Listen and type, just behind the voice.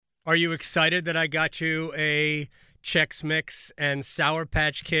Are you excited that I got you a Chex Mix and Sour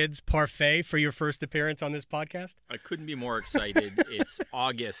Patch Kids parfait for your first appearance on this podcast? I couldn't be more excited. It's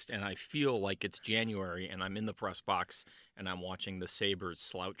August, and I feel like it's January, and I'm in the press box, and I'm watching the Sabres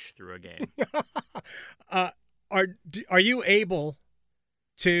slouch through a game. Are you able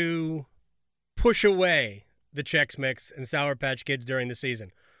to push away the Chex Mix and Sour Patch Kids during the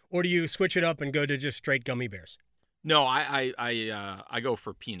season, or do you switch it up and go to just straight gummy bears? No, I go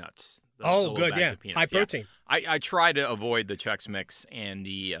for peanuts. The good, yeah. High protein. Yeah. I try to avoid the Chex Mix and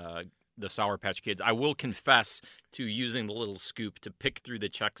the Sour Patch Kids. I will confess to using the little scoop to pick through the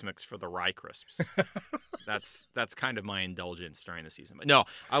Chex Mix for the Rye Crisps. That's kind of my indulgence during the season. But no,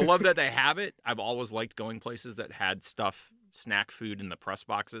 I love that they have it. I've always liked going places that had snack food in the press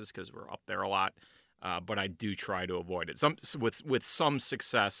boxes because we're up there a lot. But I do try to avoid it. With some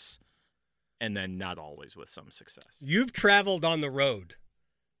success, and then not always with some success. You've traveled on the road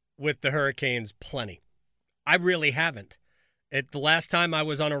with the Hurricanes plenty. I really haven't. The last time I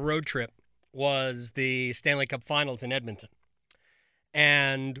was on a road trip was the Stanley Cup Finals in Edmonton.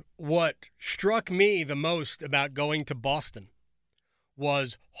 And what struck me the most about going to Boston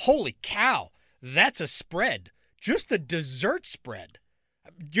was, holy cow, that's a spread. Just a dessert spread.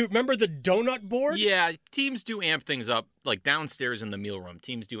 Do you remember the donut board? Yeah, teams do amp things up, like downstairs in the meal room.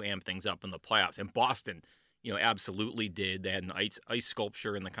 Teams do amp things up in the playoffs. And Boston, absolutely did. They had an ice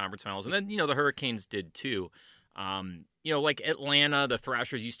sculpture in the conference finals. And then, the Hurricanes did too. Like Atlanta, the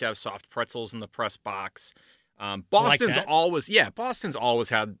Thrashers used to have soft pretzels in the press box. Boston's always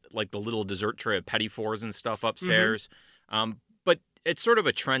had like the little dessert tray of petit fours and stuff upstairs. Mm-hmm. But it's sort of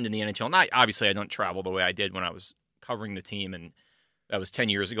a trend in the NHL. Not obviously, I don't travel the way I did when I was covering the team, and that was 10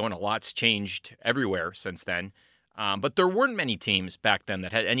 years ago, and a lot's changed everywhere since then. But there weren't many teams back then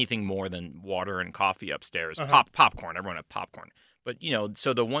that had anything more than water and coffee upstairs. Uh-huh. Popcorn. Everyone had popcorn. But,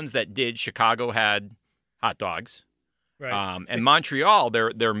 so the ones that did, Chicago had hot dogs. Right. And Montreal,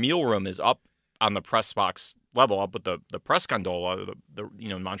 their meal room is up on the press box level, up with the press gondola.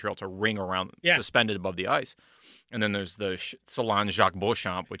 In Montreal, it's a ring around, suspended above the ice. And then there's the Salon Jacques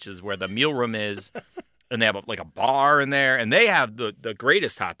Beauchamp, which is where the meal room is. And they have a bar in there, and they have the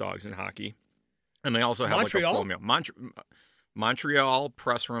greatest hot dogs in hockey. And they also have Montreal? Like a full meal. Montreal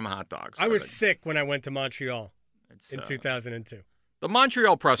press room hot dogs. I was sick when I went to Montreal in 2002. The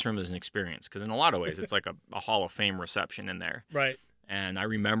Montreal press room is an experience because in a lot of ways it's like a Hall of Fame reception in there. Right. And I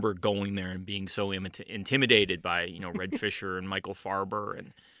remember going there and being so intimidated by Red Fisher and Michael Farber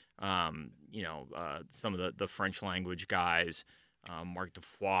and some of the French language guys, Marc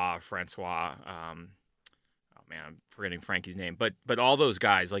Dufoy, Francois. I'm forgetting Frankie's name, but all those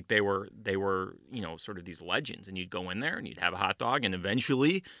guys, like they were sort of these legends, and you'd go in there and you'd have a hot dog, and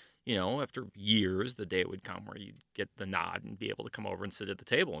eventually, after years, the day would come where you'd get the nod and be able to come over and sit at the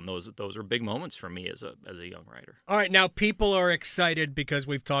table, and those are big moments for me as a young writer. All right, now people are excited because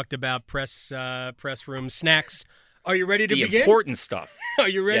we've talked about press room snacks. Are you ready to begin? The important stuff. Are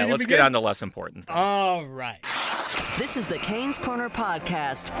you ready to begin? Yeah, let's get on to less important things. All right. This is the Canes Corner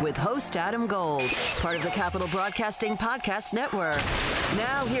Podcast with host Adam Gold, part of the Capital Broadcasting Podcast Network.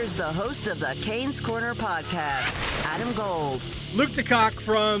 Now here's the host of the Canes Corner Podcast, Adam Gold. Luke DeCock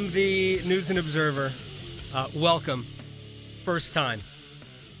from the News and Observer. Welcome. First time,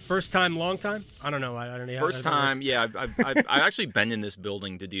 long time? I don't know. I don't know. First time, yeah. I've actually been in this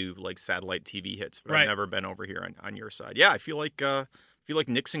building to do like satellite TV hits, but I've never been over here on your side. Yeah, I feel like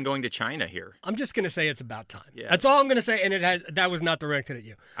Nixon going to China here. I'm just going to say it's about time. Yeah. That's all I'm going to say, and that was not directed at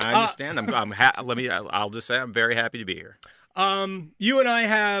you. I understand. I'll just say I'm very happy to be here. You and I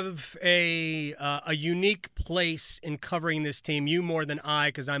have a unique place in covering this team. You more than I,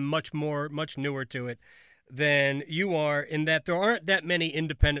 because I'm much newer to it than you are, in that there aren't that many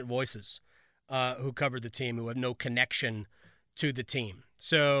independent voices who cover the team who have no connection to the team.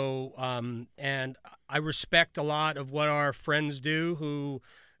 So, and I respect a lot of what our friends do who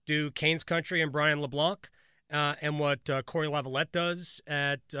do Canes Country and Brian LeBlanc, and what Corey Lavalette does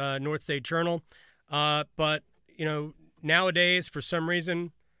at North State Journal. But, nowadays, for some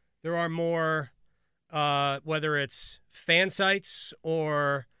reason, there are more, whether it's fan sites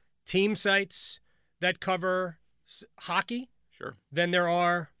or team sites that cover hockey, sure, than there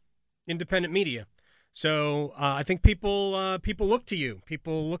are independent media. So I think people look to you.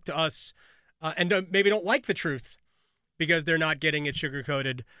 People look to us and maybe don't like the truth because they're not getting it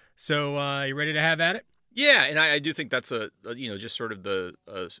sugar-coated. So you ready to have at it? Yeah, and I do think that's just sort of the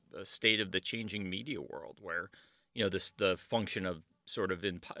state of the changing media world where, the function of sort of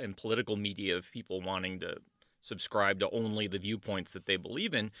in political media of people wanting to subscribe to only the viewpoints that they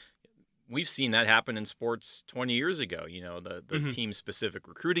believe in we've seen that happen in sports 20 years ago, the team-specific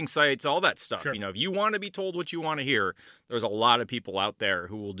recruiting sites, all that stuff. Sure. If you want to be told what you want to hear, there's a lot of people out there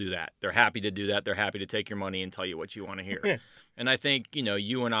who will do that. They're happy to do that. They're happy to take your money and tell you what you want to hear. And I think,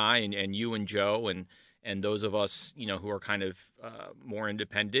 you and I and you and Joe and those of us, who are kind of more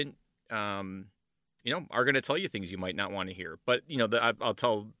independent, are going to tell you things you might not want to hear. But,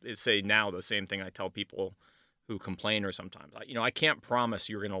 I'll say now the same thing I tell people who complain or sometimes. I can't promise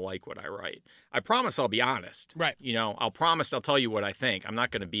you're going to like what I write. I promise I'll be honest. Right. I'll promise I'll tell you what I think. I'm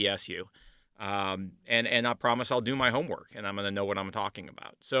not going to BS you. And I promise I'll do my homework and I'm going to know what I'm talking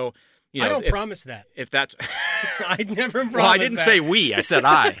about. So, I don't promise that. If that's I never promise Well, I didn't say we. I said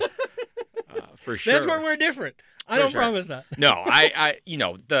I. For sure. That's where we're different. I don't promise that. No,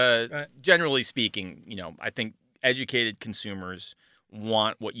 generally speaking, I think educated consumers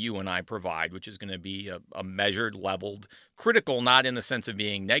want what you and I provide, which is going to be a measured, leveled, critical, not in the sense of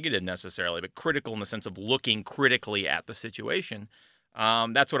being negative necessarily, but critical in the sense of looking critically at the situation.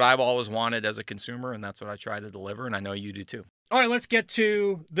 That's what I've always wanted as a consumer, and that's what I try to deliver, and I know you do too. All right, let's get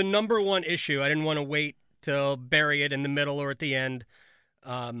to the number one issue. I didn't want to wait till bury it in the middle or at the end.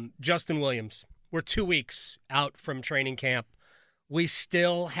 Justin Williams. We're 2 weeks out from training camp. We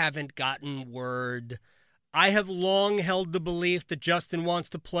still haven't gotten word. I have long held the belief that Justin wants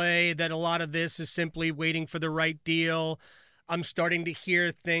to play, that a lot of this is simply waiting for the right deal. I'm starting to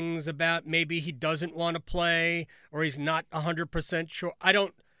hear things about maybe he doesn't want to play or he's not 100% sure.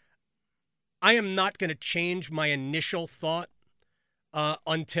 I am not going to change my initial thought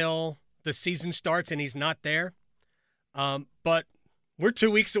until the season starts and he's not there. But we're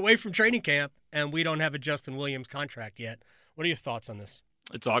 2 weeks away from training camp and we don't have a Justin Williams contract yet. What are your thoughts on this?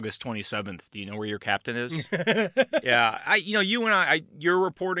 It's August 27th. Do you know where your captain is? Yeah. You and I, your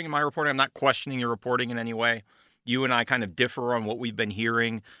reporting and my reporting, I'm not questioning your reporting in any way. You and I kind of differ on what we've been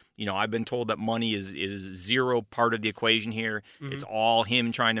hearing. I've been told that money is zero part of the equation here. Mm-hmm. It's all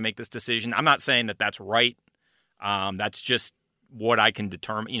him trying to make this decision. I'm not saying that that's right. That's just what I can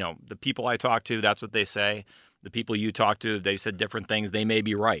determine. The people I talk to, that's what they say. The people you talk to, they said different things. They may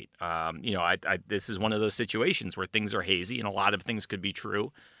be right. This is one of those situations where things are hazy and a lot of things could be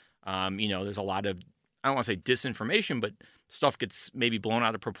true. There's a lot of, I don't want to say disinformation, but stuff gets maybe blown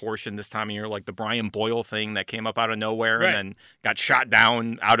out of proportion this time of year, like the Brian Boyle thing that came up out of nowhere right. and then got shot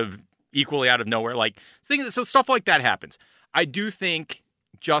down equally out of nowhere. So stuff like that happens. I do think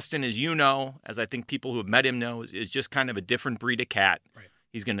Justin, as you know, as I think people who have met him know, is just kind of a different breed of cat. Right.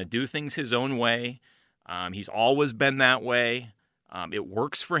 He's going to do things his own way. He's always been that way. It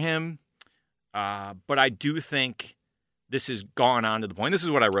works for him. But I do think this has gone on to the point. This is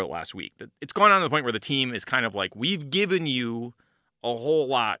what I wrote last week. That it's gone on to the point where the team is kind of like, we've given you a whole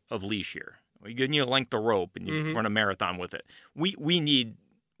lot of leash here. We've given you a length of rope, and you run a marathon with it. We need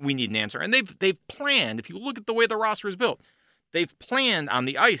an answer. And they've planned. If you look at the way the roster is built, they've planned on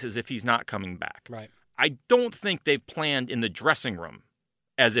the ice as if he's not coming back. Right. I don't think they've planned in the dressing room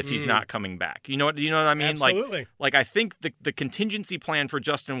as if he's not coming back. You know what I mean? Absolutely. Like I think the contingency plan for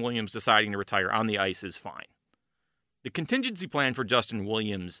Justin Williams deciding to retire on the ice is fine. The contingency plan for Justin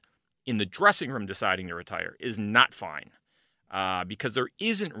Williams in the dressing room deciding to retire is not fine. Because there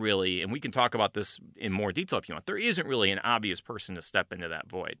isn't really, and we can talk about this in more detail if you want, there isn't really an obvious person to step into that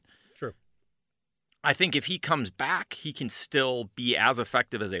void. True. I think if he comes back, he can still be as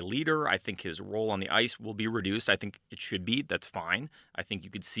effective as a leader. I think his role on the ice will be reduced. I think it should be. That's fine. I think you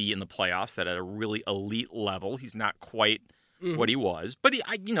could see in the playoffs that at a really elite level, he's not quite what he was. But,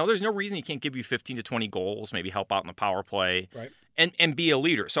 there's no reason he can't give you 15 to 20 goals, maybe help out in the power play, right, and be a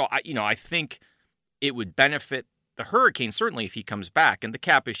leader. So, I think it would benefit the Hurricanes, certainly, if he comes back, and the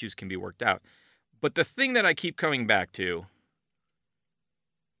cap issues can be worked out. But the thing that I keep coming back to,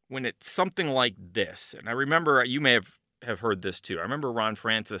 when it's something like this, and I remember you may have heard this too. I remember Ron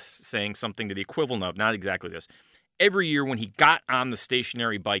Francis saying something to the equivalent of, not exactly this, every year when he got on the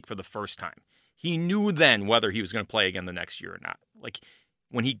stationary bike for the first time, he knew then whether he was going to play again the next year or not. Like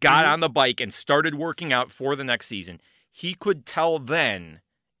when he got on the bike and started working out for the next season, he could tell then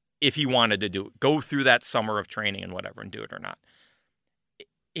if he wanted to go through that summer of training and whatever and do it or not.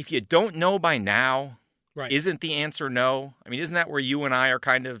 If you don't know by now, right, isn't the answer no? I mean, isn't that where you and I are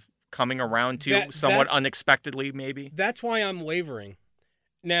kind of coming around to somewhat unexpectedly, maybe? That's why I'm wavering.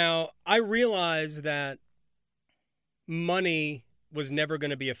 Now, I realize that money was never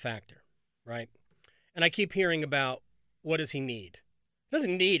going to be a factor, right? And I keep hearing about what does he need? He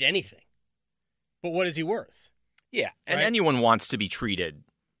doesn't need anything. But what is he worth? Yeah, and right? Anyone wants to be treated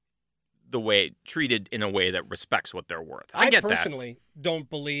in a way that respects what they're worth. I get that. I personally don't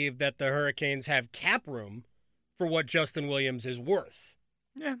believe that the Hurricanes have cap room for what Justin Williams is worth.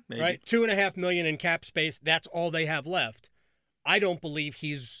 Yeah, maybe. Right? $2.5 million in cap space. That's all they have left. I don't believe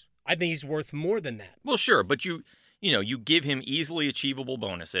I think he's worth more than that. Well, sure, but you give him easily achievable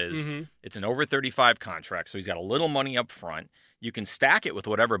bonuses. Mm-hmm. It's an over 35 contract, so he's got a little money up front. You can stack it with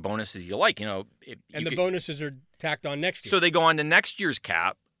whatever bonuses you like. Bonuses are tacked on next year. So they go on to next year's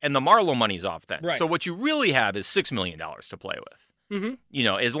cap, and the Marlowe money's off then. Right. So what you really have is $6 million to play with. Mm-hmm.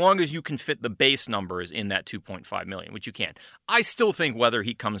 As long as you can fit the base numbers in that $2.5 million, which you can. I still think whether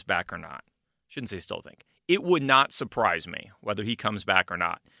he comes back or not, shouldn't say still think, it would not surprise me whether he comes back or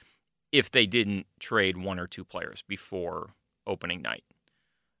not if they didn't trade one or two players before opening night.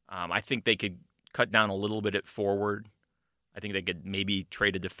 I think they could cut down a little bit at forward. I think they could maybe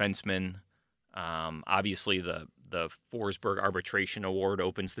trade a defenseman. Obviously, the Forsberg Arbitration Award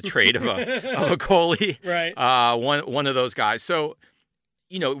opens the trade of a goalie. Right. One of those guys. So,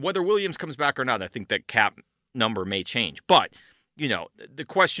 whether Williams comes back or not, I think that cap number may change. But, the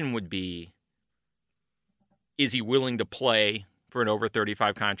question would be, is he willing to play for an over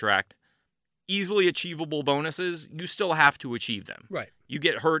 35 contract? Easily achievable bonuses, you still have to achieve them. Right. You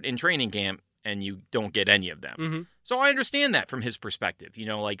get hurt in training camp and you don't get any of them. Mm-hmm. So I understand that from his perspective,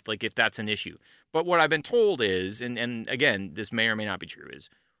 like if that's an issue. But what I've been told is, and again, this may or may not be true, is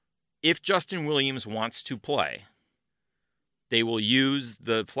if Justin Williams wants to play, they will use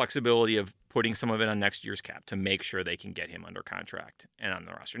the flexibility of putting some of it on next year's cap to make sure they can get him under contract and on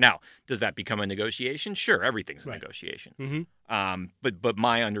the roster. Now, does that become a negotiation? Sure, everything's a negotiation. Mm-hmm. But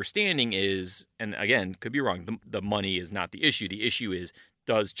my understanding is, and again, could be wrong, the money is not the issue. The issue is,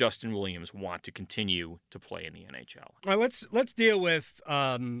 does Justin Williams want to continue to play in the NHL? All right, let's deal with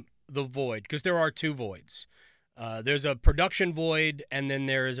the void, because there are two voids. There's a production void, and then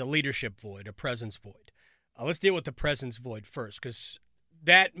there is a leadership void, a presence void. Let's deal with the presence void first, because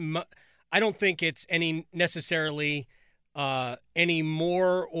I don't think it's necessarily any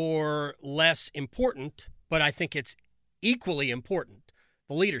more or less important, but I think it's equally important,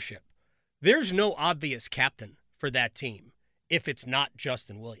 the leadership. There's no obvious captain for that team if it's not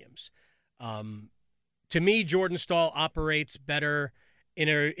Justin Williams. To me, Jordan Staal operates better in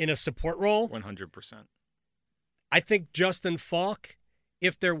a support role. 100%. I think Justin Falk,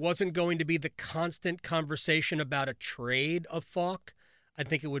 if there wasn't going to be the constant conversation about a trade of Falk, I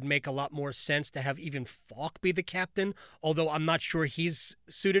think it would make a lot more sense to have even Falk be the captain, although I'm not sure he's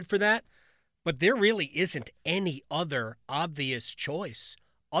suited for that. But there really isn't any other obvious choice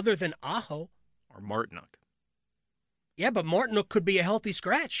other than Aho. Or Martinook. Yeah, but Martinook could be a healthy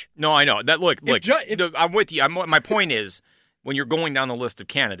scratch. No, I know. I'm with you. My point is, when you're going down the list of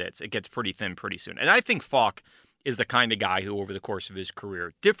candidates, it gets pretty thin pretty soon. And I think Falk is the kind of guy who, over the course of his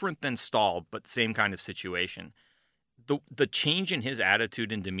career, different than Staal, but same kind of situation, the change in his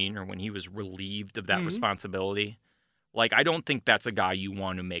attitude and demeanor when he was relieved of that responsibility, I don't think that's a guy you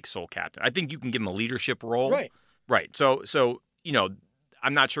want to make sole captain. I think you can give him a leadership role. Right. So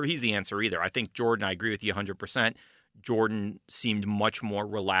I'm not sure he's the answer either. I think Jordan, I agree with you 100%. Jordan seemed much more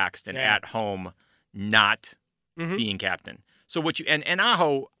relaxed and at home, not being captain. So and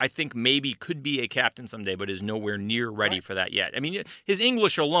Aho, I think maybe could be a captain someday, but is nowhere near ready for that yet. I mean, his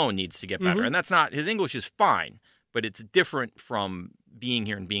English alone needs to get better, and his English is fine, but it's different from being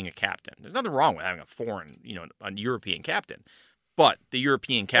here and being a captain. There's nothing wrong with having a foreign, a European captain, but the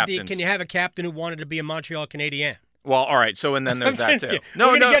European captains. Can you have a captain who wanted to be a Montreal Canadien? Well, all right. So and then there's that too.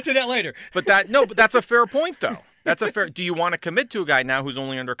 We're going to get to that later. But that's a fair point, though. Do you want to commit to a guy now who's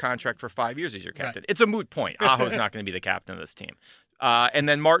only under contract for 5 years as your captain? Right. It's a moot point. Aho's not going to be the captain of this team. And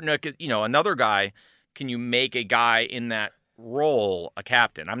then Martinook, another guy, can you make a guy in that role a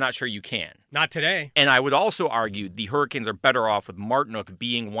captain? I'm not sure you can. Not today. And I would also argue the Hurricanes are better off with Martinook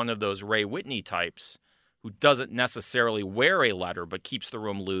being one of those Ray Whitney types who doesn't necessarily wear a letter but keeps the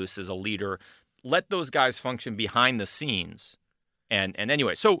room loose as a leader. Let those guys function behind the scenes. And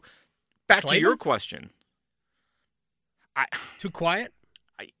anyway, so back to your question. Too quiet?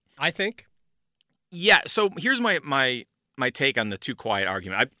 I think. Yeah, so here's my take on the too quiet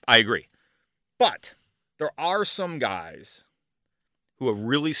argument. I agree. But there are some guys who have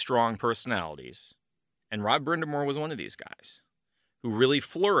really strong personalities, and Rod Brind'Amour was one of these guys, who really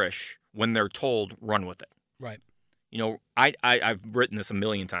flourish when they're told, run with it. Right. I've written this a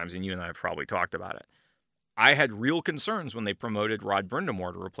million times, and you and I have probably talked about it. I had real concerns when they promoted Rod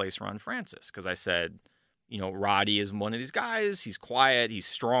Brind'Amour to replace Ron Francis, because I said, Roddy is one of these guys. He's quiet. He's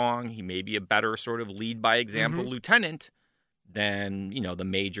strong. He may be a better sort of lead by example lieutenant than, the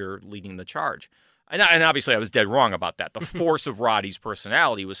major leading the charge. And obviously I was dead wrong about that. The force of Roddy's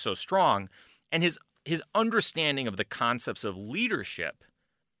personality was so strong, and his understanding of the concepts of leadership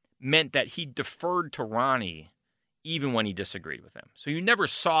meant that he deferred to Ronnie even when he disagreed with him. So you never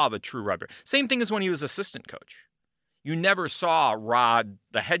saw the true Rod. Same thing as when he was assistant coach. You never saw Rod,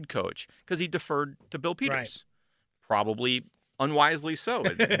 the head coach, because he deferred to Bill Peters. Right. Probably unwisely so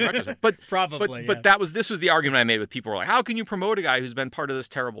in retrospect. But Probably, but this was the argument I made with people who were like, how can you promote a guy who's been part of this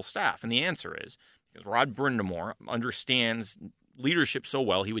terrible staff? And the answer is because Rod Brindamore understands leadership so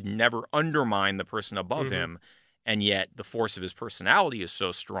well, he would never undermine the person above him, and yet the force of his personality is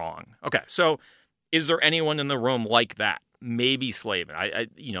so strong. Okay, so is there anyone in the room like that? Maybe Slavin.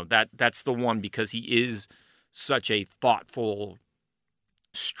 That's the one because he is such a thoughtful,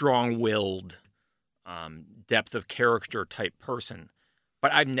 strong-willed, depth of character type person.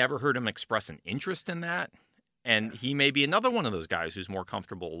 But I've never heard him express an interest in that. And he may be another one of those guys who's more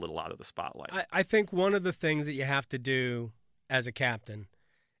comfortable a little out of the spotlight. I think one of the things that you have to do as a captain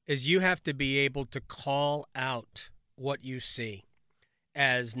is you have to be able to call out what you see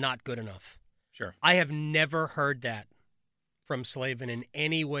as not good enough. Sure. I have never heard that from Slavin in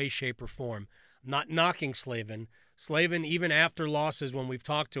any way, shape, or form. I'm not knocking Slavin. Slavin, even after losses, when we've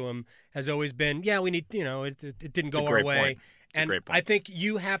talked to him, has always been, we need, it didn't go our way. And I think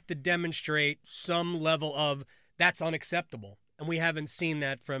you have to demonstrate some level of that's unacceptable. And we haven't seen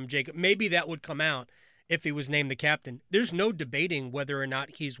that from Jacob. Maybe that would come out if he was named the captain. There's no debating whether or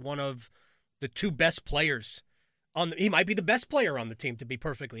not he's one of the two best players. He might be the best player on the team, to be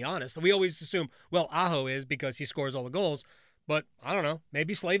perfectly honest. We always assume, Aho is because he scores all the goals. But I don't know.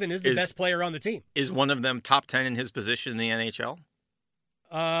 Maybe Slavin is the best player on the team. Is one of them top 10 in his position in the NHL?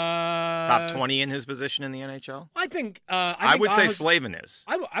 Top 20 in his position in the NHL? I think I would say Slavin is.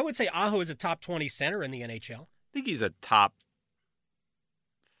 I would say Aho is a top 20 center in the NHL. I think he's a top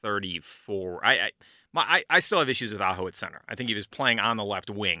 34. I still have issues with Aho at center. I think if he was playing on the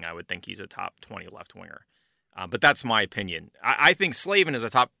left wing, I would think he's a top 20 left winger. But that's my opinion. I think Slavin is a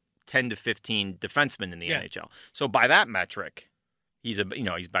top 10 to 15 defensemen in the NHL. So by that metric, he's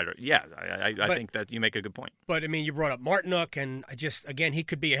better. Yeah, I think that you make a good point. But I mean, you brought up Martinook, and again, he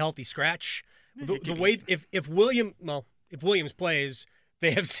could be a healthy scratch. The way if Williams plays,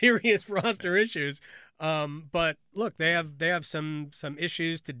 they have serious roster issues. But look, they have some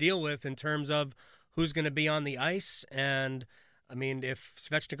issues to deal with in terms of who's going to be on the ice. And I mean, if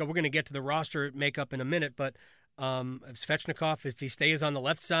Svechnikov, we're going to get to the roster makeup in a minute, but if Svechnikov, if he stays on the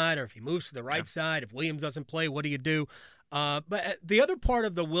left side or if he moves to the right side, if Williams doesn't play, what do you do? But the other part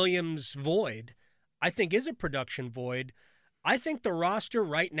of the Williams void, I think, is a production void. I think the roster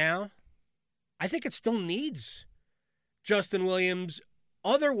right now, I think it still needs Justin Williams.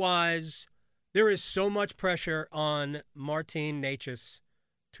 Otherwise, there is so much pressure on Martin Necas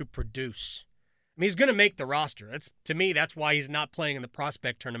to produce. I mean, he's going to make the roster. To me, that's why he's not playing in the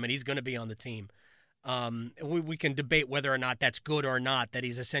prospect tournament. He's going to be on the team. We can debate whether or not that's good or not, that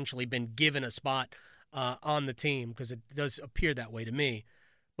he's essentially been given a spot on the team, because it does appear that way to me.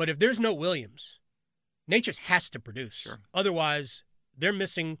 But if there's no Williams, Necas has to produce. Sure. Otherwise, they're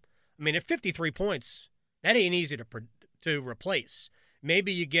missing. I mean, at 53 points, that ain't easy to replace.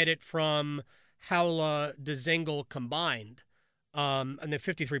 Maybe you get it from Haula, Dzingel combined, and the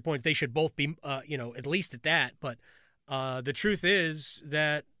 53 points, they should both be, at least at that. But the truth is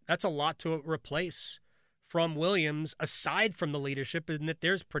that that's a lot to replace from Williams, aside from the leadership, and that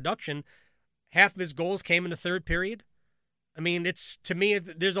there's production. Half of his goals came in the third period. I mean, to me,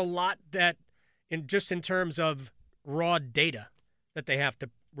 there's a lot that, in terms of raw data, that they have to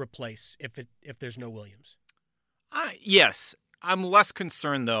replace if there's no Williams. Yes, I'm less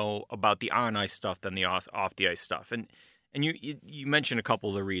concerned though about the on-ice stuff than the off-the-ice stuff, and you mentioned a couple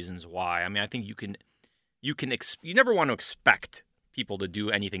of the reasons why. I mean, I think you never want to expect people to do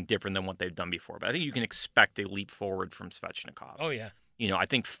anything different than what they've done before, but I think you can expect a leap forward from Svechnikov. Oh yeah. I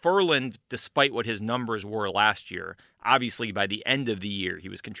think Ferland, despite what his numbers were last year, obviously by the end of the year he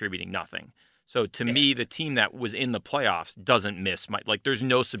was contributing nothing. So to me, the team that was in the playoffs doesn't miss there's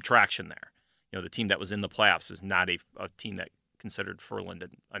no subtraction there. The team that was in the playoffs is not a team that considered Ferland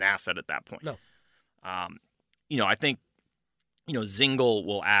an asset at that point. No. I think Dzingel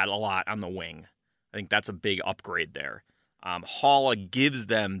will add a lot on the wing. I think that's a big upgrade there. Haula gives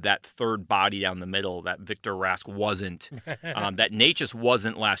them that third body down the middle that Victor Rask wasn't, that Necas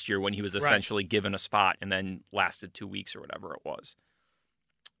wasn't last year when he was essentially given a spot and then lasted 2 weeks or whatever it was.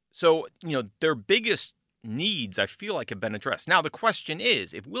 So, their biggest needs, I feel like, have been addressed. Now, the question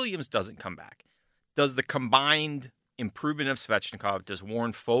is, if Williams doesn't come back, does the combined improvement of Svechnikov, does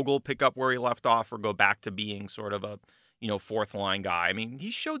Warren Foegele pick up where he left off or go back to being sort of a fourth line guy? I mean,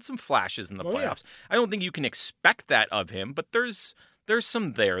 he showed some flashes in the playoffs. Yeah. I don't think you can expect that of him, but there's there's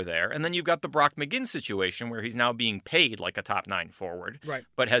some there. And then you've got the Brock McGinn situation where he's now being paid like a top 9 forward, right,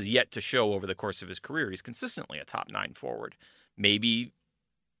 but has yet to show over the course of his career he's consistently a top 9 forward. Maybe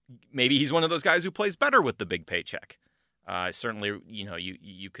he's one of those guys who plays better with the big paycheck. Certainly,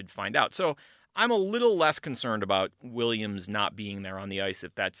 you could find out. So I'm a little less concerned about Williams not being there on the ice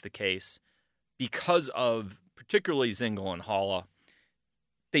if that's the case, because of particularly Zingle and Haula.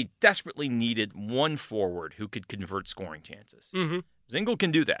 They desperately needed one forward who could convert scoring chances. Mm-hmm. Zingle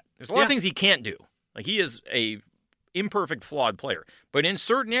can do that. There's a lot of things he can't do. Like, he is a imperfect, flawed player. But in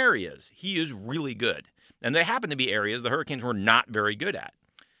certain areas, he is really good. And there happen to be areas the Hurricanes were not very good at.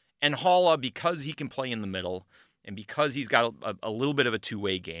 And Haula, because he can play in the middle, and because he's got a little bit of a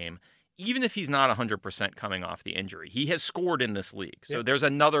two-way game, even if he's not 100% coming off the injury, he has scored in this league. So there's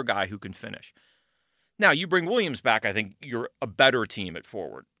another guy who can finish. Now, you bring Williams back, I think you're a better team at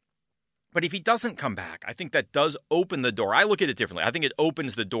forward. But if he doesn't come back, I think that does open the door. I look at it differently. I think it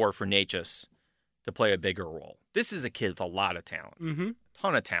opens the door for Necas to play a bigger role. This is a kid with a lot of talent,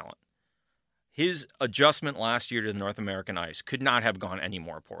 ton of talent. His adjustment last year to the North American ice could not have gone any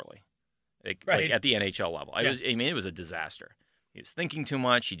more poorly, like at the NHL level. It was a disaster. He was thinking too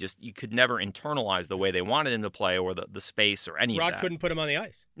much. You could never internalize the way they wanted him to play, or the space, or any of that. Rod couldn't put him on the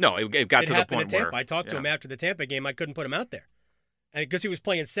ice. No, it got to the point where I talked to him after the Tampa game. I couldn't put him out there, and because he was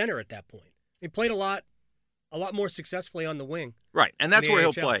playing center at that point. He played a lot more successfully on the wing. Right, and that's where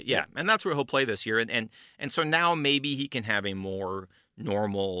he'll play. Yeah, and that's where he'll play this year. And so now maybe he can have a more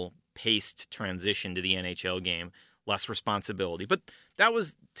normal paced transition to the NHL game, less responsibility. But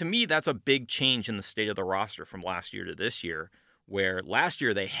to me, that's a big change in the state of the roster from last year to this year, where last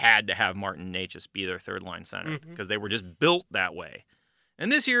year they had to have Martin Necas be their third-line center because they were just built that way.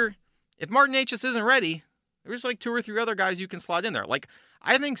 And this year, if Martin Necas isn't ready, there's like 2 or 3 other guys you can slot in there. Like,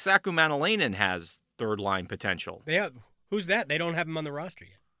 I think Saku Manalainen has third-line potential. Who's that? They don't have him on the roster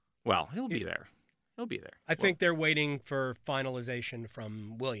yet. Well, he'll be there. I think they're waiting for finalization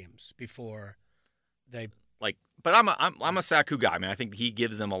from Williams before they like. But I'm a Saku guy. I mean, I think he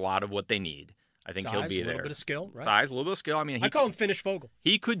gives them a lot of what they need. I think he'll be there. A little bit of skill, right? Size, a little bit of skill. I mean, I call him Finnish Vogel.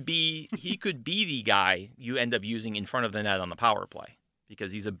 He could be the guy you end up using in front of the net on the power play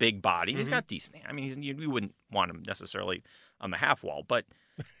because he's a big body. He's got decent. I mean, you wouldn't want him necessarily on the half wall, but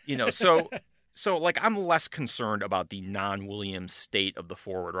so like I'm less concerned about the non-Williams state of the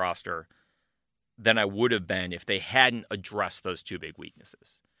forward roster than I would have been if they hadn't addressed those 2 big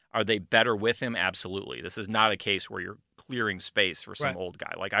weaknesses. Are they better with him? Absolutely. This is not a case where you're clearing space for some old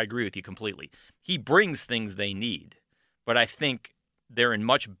guy. Like, I agree with you completely. He brings things they need, but I think they're in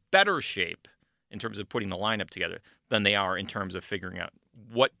much better shape in terms of putting the lineup together than they are in terms of figuring out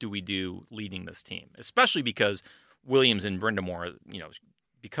what do we do leading this team, especially because Williams and Brind'Amour,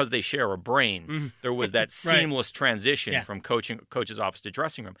 because they share a brain, there was that seamless transition from coach's office to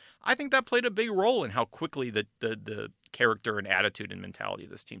dressing room. I think that played a big role in how quickly the character and attitude and mentality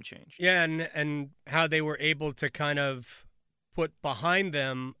of this team changed. Yeah, and how they were able to kind of put behind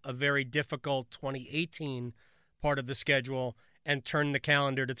them a very difficult 2018 part of the schedule and turn the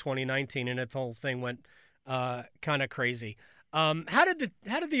calendar to 2019, and that whole thing went kind of crazy. How did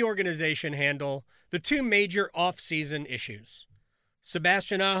the organization handle the 2 major off-season issues?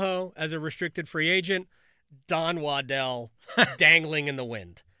 Sebastian Aho as a restricted free agent, Don Waddell dangling in the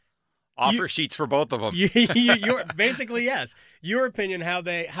wind. Offer sheets for both of them. You're basically, yes. Your opinion, how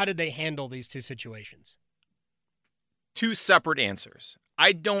did they handle these 2 situations? 2 separate answers.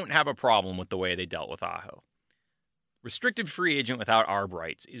 I don't have a problem with the way they dealt with Aho. Restricted free agent without arb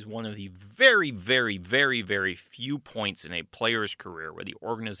rights is one of the very, very, very, very few points in a player's career where the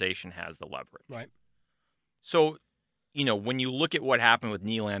organization has the leverage. Right. So, when you look at what happened with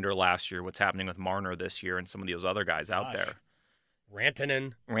Nylander last year, what's happening with Marner this year, and some of those other guys out there.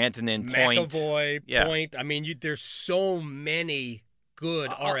 Rantanen, Point. McAvoy, Point. I mean, there's so many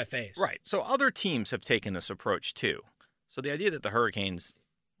good RFAs. Right. So other teams have taken this approach too. So the idea that the Hurricanes,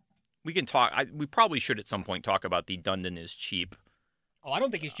 we can talk. We probably should at some point talk about the Dundon is cheap. Oh, I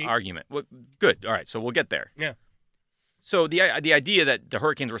don't think he's cheap. Argument. Well, good. All right. So we'll get there. Yeah. So the idea that the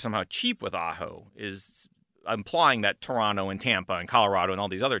Hurricanes were somehow cheap with Aho is implying that Toronto and Tampa and Colorado and all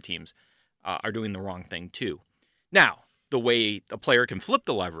these other teams are doing the wrong thing too. Now, the way a player can flip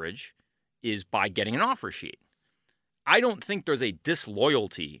the leverage is by getting an offer sheet. I don't think there's a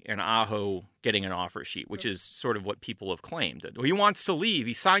disloyalty in Aho getting an offer sheet, which is sort of what people have claimed. He wants to leave.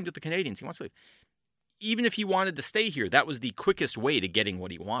 He signed with the Canadiens. He wants to leave. Even if he wanted to stay here, that was the quickest way to getting what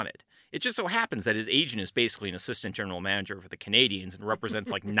he wanted. It just so happens that his agent is basically an assistant general manager for the Canadiens and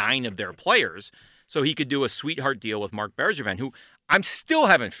represents like 9 of their players. So he could do a sweetheart deal with Mark Bergevin, who I'm still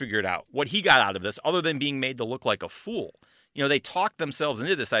haven't figured out what he got out of this other than being made to look like a fool. they talked themselves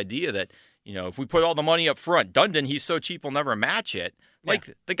into this idea that, if we put all the money up front, Dundon, he's so cheap, we'll never match it.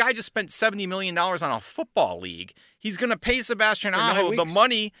 Like, the guy just spent $70 million on a football league. He's going to pay Sebastian Aho the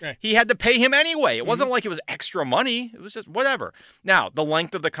money. He had to pay him anyway. It wasn't like it was extra money. It was just whatever. Now, the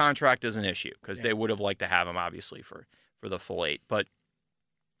length of the contract is an issue because they would have liked to have him, obviously, for the full 8. But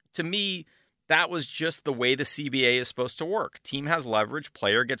to me, that was just the way the CBA is supposed to work. Team has leverage,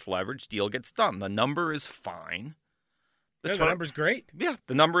 player gets leverage, deal gets done. The number is fine. The number's great. Yeah,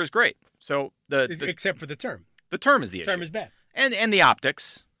 the number is great. So except for the term. The term is the issue. The term is bad. And the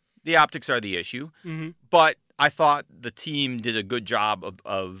optics. The optics are the issue. Mm-hmm. But I thought the team did a good job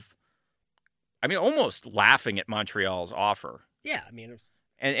of almost laughing at Montreal's offer. Yeah,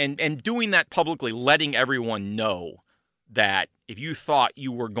 and doing that publicly, letting everyone know that if you thought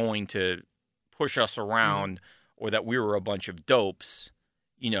you were going to push us around or that we were a bunch of dopes,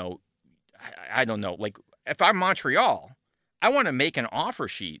 I don't know. Like, if I'm Montreal, I want to make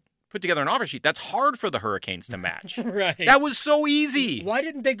put together an offer sheet that's hard for the Hurricanes to match. Right. That was so easy. Why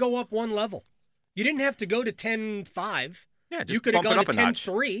didn't they go up one level? You didn't have to go to 10-5. Yeah, just you could have bump gone it up to a notch.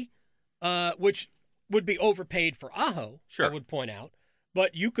 10-3, which would be overpaid for Aho, sure. I would point out.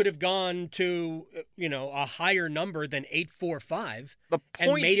 But you could have gone to, a higher number than 8-4-5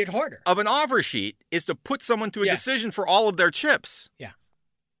 and made it harder. Of an offer sheet is to put someone to a decision for all of their chips. Yeah.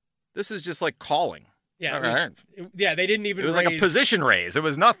 This is just like calling. Yeah, they didn't even. It was like a position raise. It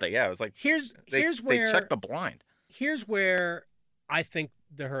was nothing. Yeah, it was like here's where they checked the blind. Here's where I think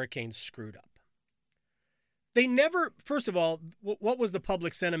the Hurricanes screwed up. They never. First of all, what was the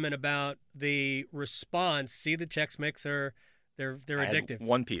public sentiment about the response? See, the checks mixer, they're addictive.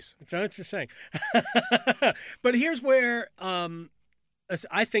 One piece. That's what you're saying. But here's where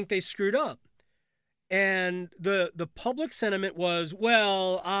I think they screwed up. And the public sentiment was,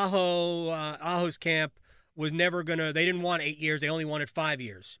 well, Aho's camp was never they didn't want 8 years, they only wanted 5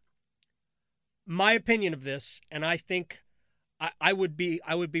 years. My opinion of this, and I think I would be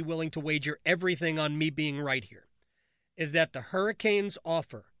willing to wager everything on me being right here, is that the Hurricanes'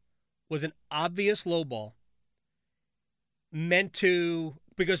 offer was an obvious lowball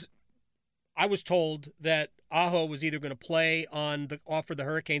because I was told that Aho was either going to play on the offer the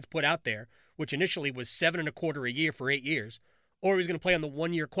Hurricanes put out there, which initially was $7.25 a year for 8 years, or he was going to play on the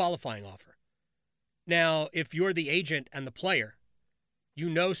 1-year qualifying offer. Now, if you're the agent and the player,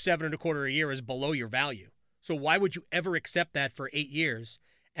 $7.25 a year is below your value. So why would you ever accept that for 8 years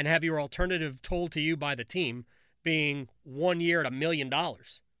and have your alternative told to you by the team being 1 year at $1 million?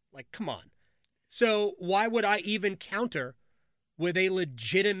 Like, come on. So why would I even counter with a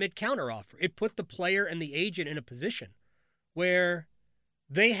legitimate counteroffer? It put the player and the agent in a position where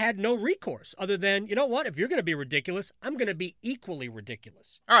they had no recourse other than, you know what, if you're going to be ridiculous, I'm going to be equally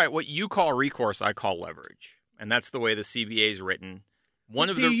ridiculous. All right, what you call recourse, I call leverage. And that's the way the CBA is written.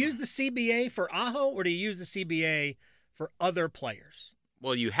 Do you use the CBA for Aho or do you use the CBA for other players?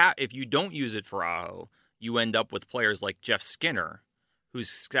 Well, if you don't use it for Aho, you end up with players like Jeff Skinner,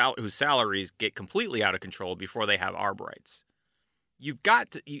 whose salaries get completely out of control before they have arb rights.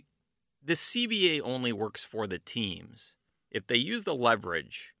 The CBA only works for the teams if they use the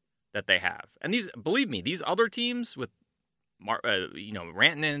leverage that they have. And believe me, these other teams with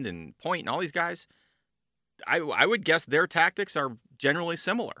Rantanen and Point and all these guys, I would guess their tactics are generally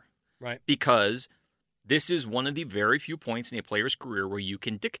similar. Right. Because this is one of the very few points in a player's career where you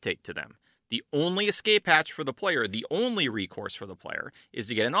can dictate to them. The only escape hatch for the player, the only recourse for the player, is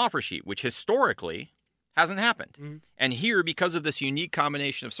to get an offer sheet, which historically hasn't happened. Mm-hmm. And here, because of this unique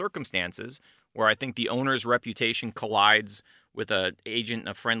combination of circumstances, where I think the owner's reputation collides with an agent and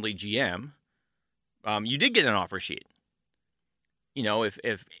a friendly GM, you did get an offer sheet.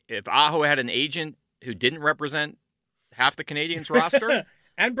 If Aho had an agent who didn't represent half the Canadiens roster,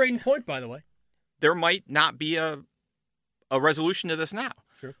 and Braden Point, by the way, there might not be a resolution to this now.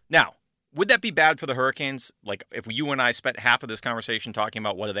 Sure. Now, would that be bad for the Hurricanes? Like, if you and I spent half of this conversation talking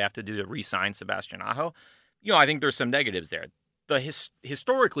about what do they have to do to re-sign Sebastian Aho, I think there's some negatives there.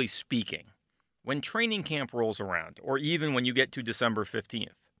 Historically speaking, when training camp rolls around, or even when you get to December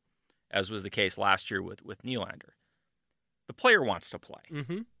 15th, as was the case last year with Nylander, the player wants to play.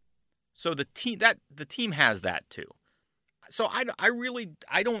 Mm-hmm. So the team has that too. So I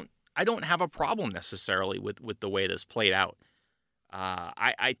don't have a problem necessarily with the way this played out.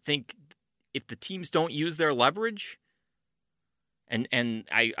 I think if the teams don't use their leverage, and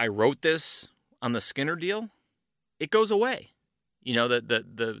I wrote this on the Skinner deal, it goes away.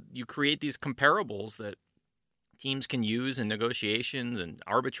 You create these comparables that teams can use in negotiations and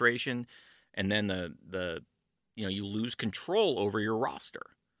arbitration, and then you lose control over your roster.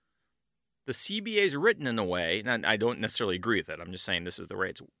 the CBA is written in a way, and I don't necessarily agree with it. I'm just saying this is the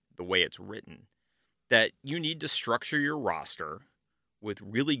way it's written, that you need to structure your roster with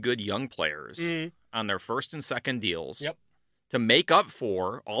really good young players on their first and second deals to make up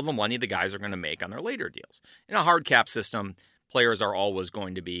for all the money the guys are going to make on their later deals. In a hard cap system, players are always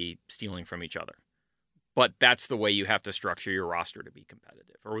going to be stealing from each other. But that's the way you have to structure your roster to be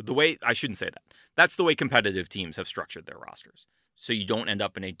competitive. Or the way, I shouldn't say that. That's the way competitive teams have structured their rosters. So you don't end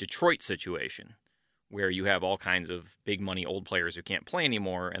up in a Detroit situation where you have all kinds of big money old players who can't play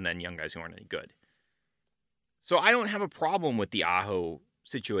anymore and then young guys who aren't any good. So I don't have a problem with the Aho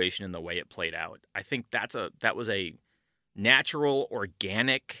situation and the way it played out. I think that was a natural,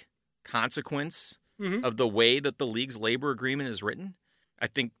 organic consequence of the way that the league's labor agreement is written. I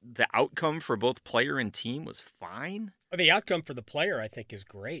think the outcome for both player and team was fine. The outcome for the player, I think, is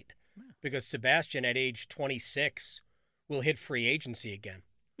great because Sebastian at age 26 will hit free agency again.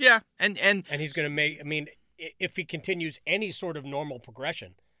 Yeah, and he's going to make. I mean, if he continues any sort of normal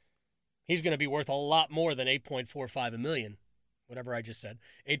progression, he's going to be worth a lot more than $8.45 million, whatever I just said.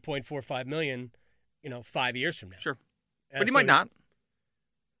 $8.45 million, 5 years from now. Sure, but he might not.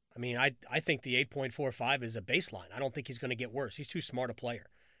 I mean, I think the 8.45 is a baseline. I don't think he's going to get worse. He's too smart a player.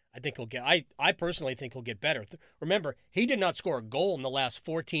 I think he'll get. I personally think he'll get better. Remember, he did not score a goal in the last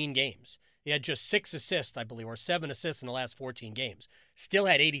 14 games. He had just 6 assists, I believe, or 7 assists in the last 14 games. Still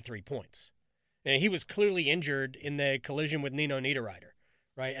had 83 points. And he was clearly injured in the collision with Nino Niederreiter,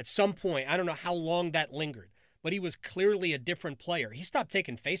 right? At some point, I don't know how long that lingered, but he was clearly a different player. He stopped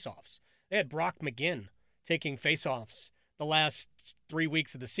taking faceoffs. They had Brock McGinn taking faceoffs the last 3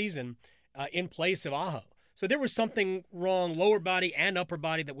 weeks of the season in place of Aho. So there was something wrong, lower body and upper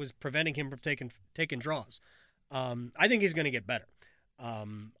body, that was preventing him from taking draws. I think he's going to get better.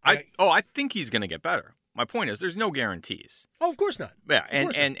 I think he's going to get better. My point is, there's no guarantees. Oh, of course not. Yeah,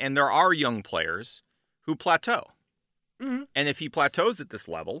 and there are young players who plateau. Mm-hmm. And if he plateaus at this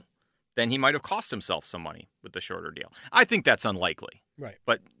level, then he might have cost himself some money with the shorter deal. I think that's unlikely. Right.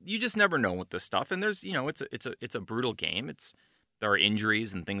 But you just never know with this stuff. And there's, it's a brutal game. There are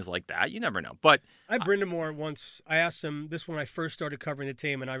injuries and things like that. You never know. But I had Brindamore once. I asked him this when I first started covering the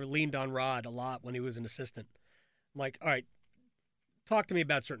team, and I leaned on Rod a lot when he was an assistant. I'm like, all right, talk to me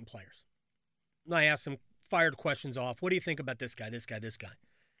about certain players. And I asked him, fired questions off. What do you think about this guy, this guy, this guy?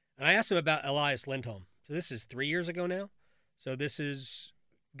 And I asked him about Elias Lindholm. So this is 3 years ago now. So this is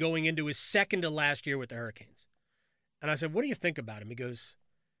going into his second to last year with the Hurricanes. And I said, what do you think about him? He goes,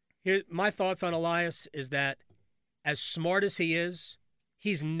 my thoughts on Elias is that as smart as he is,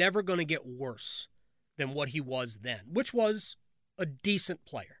 he's never going to get worse than what he was then, which was a decent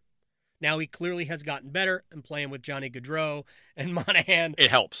player. Now he clearly has gotten better and playing with Johnny Gaudreau and Monahan.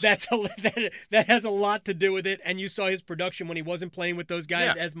 It helps. That has a lot to do with it. And you saw his production when he wasn't playing with those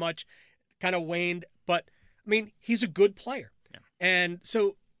guys as much, kind of waned. But, I mean, he's a good player. Yeah. And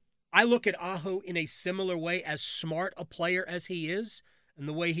so I look at Aho in a similar way, as smart a player as he is and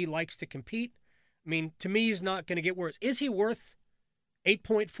the way he likes to compete. I mean, to me, he's not going to get worse. Is he worth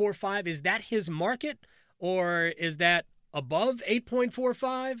 8.45? Is that his market, or is that above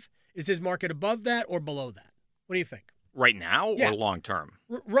 8.45? Is his market above that or below that? What do you think? Right now or long term?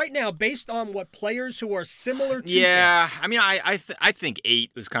 Right now, based on what players who are similar to him. I mean, I think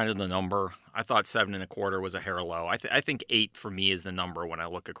 8 was kind of the number. I thought 7.25 was a hair low. I think 8 for me is the number when I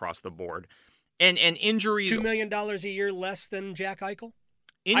look across the board. And injuries. $2 million a year less than Jack Eichel?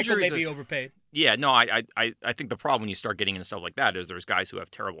 Injuries Eichel may be overpaid. Yeah, no, I think the problem when you start getting into stuff like that is there's guys who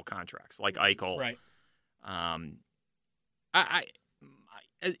have terrible contracts, like Eichel. Right.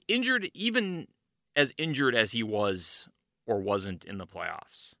 As injured, even as injured as he was or wasn't in the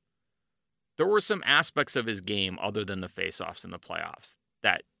playoffs, there were some aspects of his game other than the faceoffs in the playoffs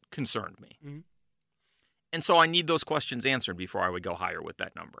that concerned me. Mm-hmm. And so I need those questions answered before I would go higher with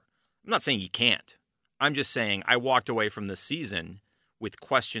that number. I'm not saying he can't. I'm just saying I walked away from this season with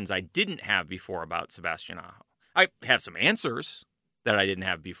questions I didn't have before about Sebastian Aho. I have some answers that I didn't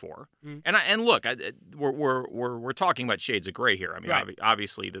have before. Mm. And look, we're talking about shades of gray here. I mean, right.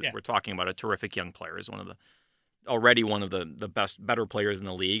 Obviously, we're talking about a terrific young player. Is already one of the better players in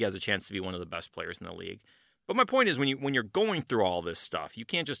the league, has a chance to be one of the best players in the league. But my point is, when you're going through all this stuff, you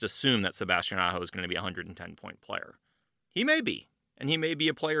can't just assume that Sebastian Aho is going to be a 110-point player. He may be, and he may be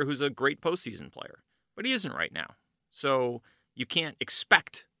a player who's a great postseason player, but he isn't right now. So you can't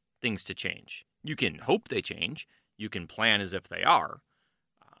expect things to change. You can hope they change. You can plan as if they are.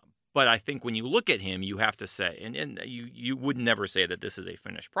 But I think when you look at him, you have to say, and you would never say that this is a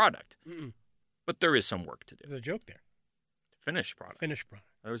finished product. Mm-mm. But there is some work to do. There's a joke there. Finished product. Finished product.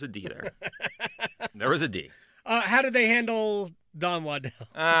 There was a D there. There was a D. How did they handle Don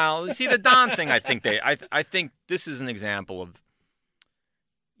Waddell. See, the Don thing, I think this is an example of,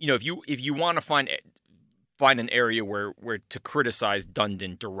 if you want to find an area where to criticize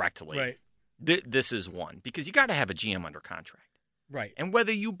Dundon directly, Right. This is one, because you got to have a GM under contract. Right. And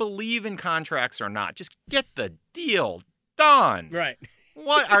whether you believe in contracts or not, just get the deal done. Right.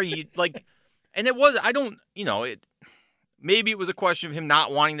 What are you like? And it was, maybe it was a question of him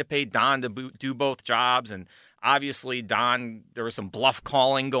not wanting to pay Don to do both jobs. And obviously Don, there was some bluff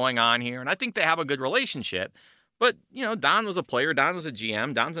calling going on here. And I think they have a good relationship. But, Don was a player. Don was a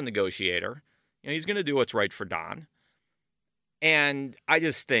GM. Don's a negotiator. He's going to do what's right for Don. And I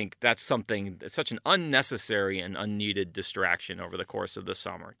just think that's such an unnecessary and unneeded distraction over the course of the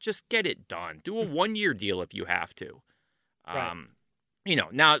summer. Just get it done. Do a 1-year deal if you have to. Right.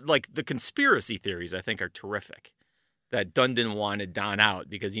 Now, like, the conspiracy theories, I think, are terrific. That Dundon wanted Don out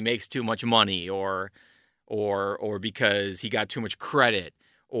because he makes too much money, or because he got too much credit,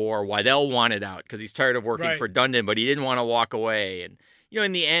 or Waddell wanted out because he's tired of working for Dundon, but he didn't want to walk away. And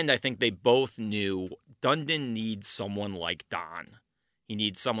in the end, I think they both knew Dundon needs someone like Don. He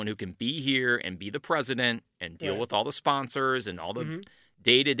needs someone who can be here and be the president and deal with all the sponsors and all the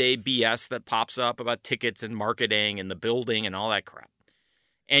day-to-day BS that pops up about tickets and marketing and the building and all that crap.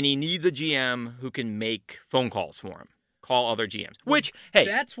 And he needs a GM who can make phone calls for him, call other GMs. Which, hey,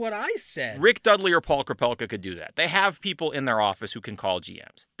 that's what I said. Rick Dudley or Paul Krapelka could do that. They have people in their office who can call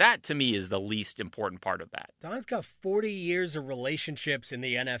GMs. That, to me, is the least important part of that. Don's got 40 years of relationships in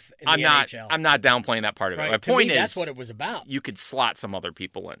the NHL. I'm not downplaying that part of it. Right. My To point me, is, that's what it was about. You could slot some other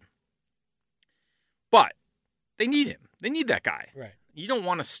people in. But they need him. They need that guy. Right. You don't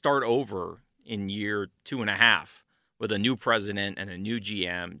want to start over in year 2.5 with a new president and a new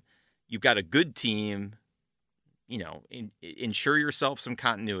GM. You've got a good team. Ensure yourself some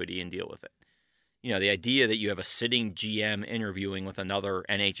continuity and deal with it. The idea that you have a sitting GM interviewing with another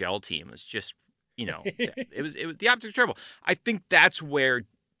NHL team is just, it was the optics of terrible. I think that's where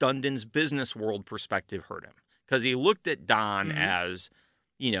Dundon's business world perspective hurt him, because he looked at Don as,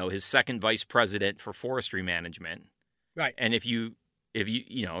 his second vice president for forestry management. Right. And if you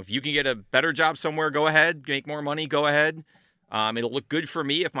can get a better job somewhere, go ahead. Make more money, go ahead. It'll look good for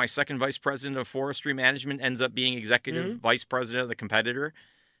me if my second vice president of forestry management ends up being executive vice president of the competitor,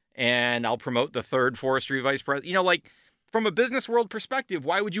 and I'll promote the third forestry vice president. From a business world perspective,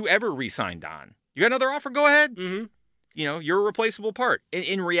 why would you ever re-sign Don? You got another offer? Go ahead. Mm-hmm. You're a replaceable part.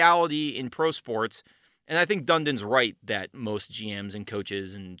 In reality, in pro sports, and I think Dundon's right that most GMs and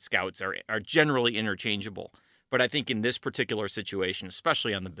coaches and scouts are generally interchangeable. But I think in this particular situation,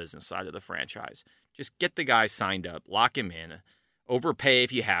 especially on the business side of the franchise, just get the guy signed up, lock him in, overpay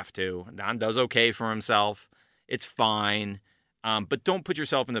if you have to. Don does okay for himself. It's fine. But don't put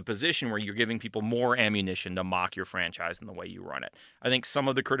yourself in a position where you're giving people more ammunition to mock your franchise and the way you run it. I think some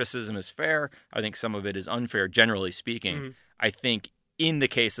of the criticism is fair. I think some of it is unfair, generally speaking. Mm-hmm. I think in the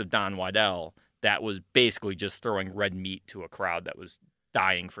case of Don Waddell, that was basically just throwing red meat to a crowd that was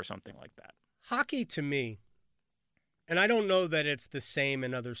dying for something like that. Hockey, to me, and I don't know that it's the same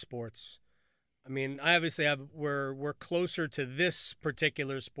in other sports. I mean, I obviously we're closer to this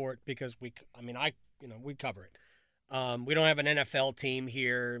particular sport because we cover it. We don't have an NFL team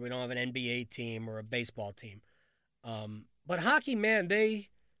here. We don't have an NBA team or a baseball team. But hockey, man,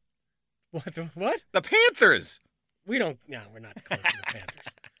 what? The Panthers. We're not close to the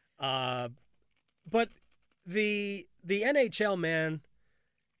Panthers. But the NHL, man,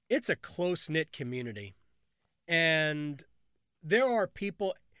 it's a close-knit community. And there are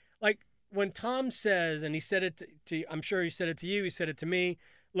people, like when Tom says, and he said it to I'm sure he said it to you, he said it to me,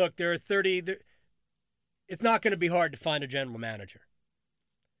 look, there are 30, it's not going to be hard to find a general manager.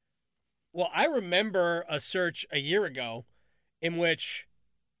 Well, I remember a search a year ago in which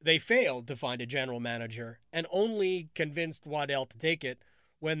they failed to find a general manager and only convinced Waddell to take it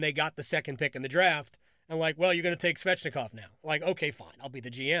when they got the second pick in the draft. And like, well, you're going to take Svechnikov now. Like, okay, fine, I'll be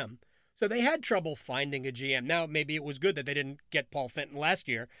the GM. So they had trouble finding a GM. Now, maybe it was good that they didn't get Paul Fenton last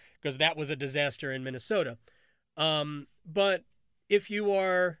year because that was a disaster in Minnesota. But if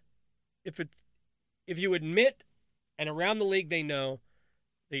you admit, and around the league they know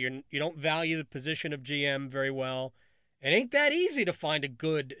that you don't value the position of GM very well, it ain't that easy to find a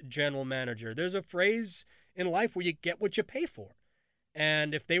good general manager. There's a phrase in life where you get what you pay for.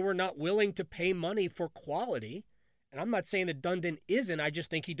 And if they were not willing to pay money for quality, and I'm not saying that Dundon isn't, I just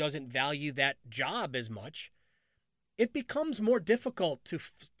think he doesn't value that job as much, it becomes more difficult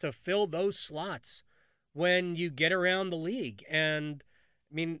to fill those slots when you get around the league. And,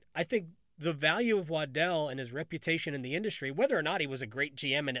 I mean, I think the value of Waddell and his reputation in the industry, whether or not he was a great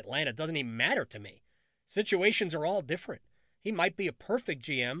GM in Atlanta, doesn't even matter to me. Situations are all different. he might be a perfect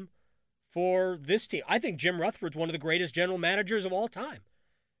GM for this team. I think Jim Rutherford's one of the greatest general managers of all time.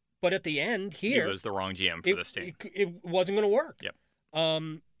 But at the end here, he was the wrong GM for this team. It wasn't going to work. Yep.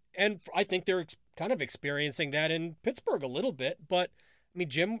 And I think they're kind of experiencing that in Pittsburgh a little bit. But, I mean,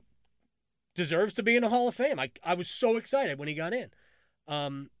 Jim deserves to be in the Hall of Fame. I was so excited when he got in.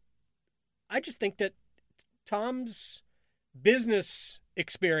 I just think that Tom's business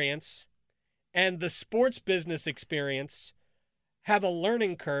experience and the sports business experience have a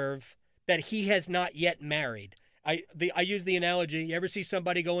learning curve that he has not yet married. I use the analogy, you ever see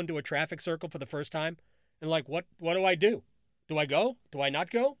somebody go into a traffic circle for the first time and like, what do I do? Do I go? Do I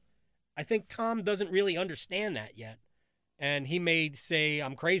not go? I think Tom doesn't really understand that yet. And he may say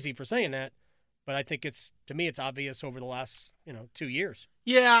I'm crazy for saying that, but I think to me it's obvious over the last, 2 years.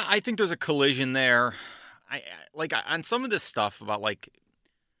 Yeah, I think there's a collision there. On some of this stuff about like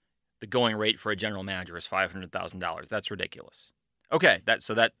the going rate for a general manager is $500,000. That's ridiculous. Okay,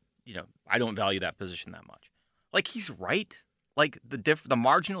 I don't value that position that much. Like, he's right. Like, the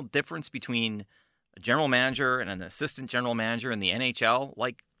marginal difference between a general manager and an assistant general manager in the NHL,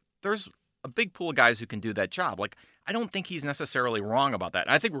 like, there's a big pool of guys who can do that job. Like, I don't think he's necessarily wrong about that.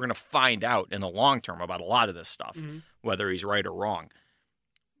 And I think we're going to find out in the long term about a lot of this stuff, whether he's right or wrong.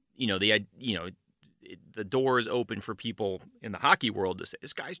 The door is open for people in the hockey world to say,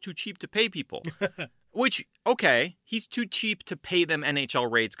 this guy's too cheap to pay people. Which, okay, he's too cheap to pay them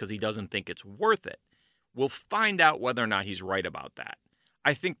NHL rates because he doesn't think it's worth it. We'll find out whether or not he's right about that.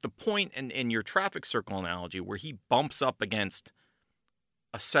 I think the point in your traffic circle analogy where he bumps up against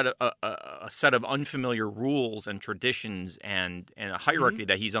a set of unfamiliar rules and traditions and a hierarchy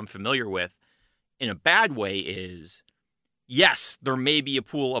that he's unfamiliar with in a bad way is, yes, there may be a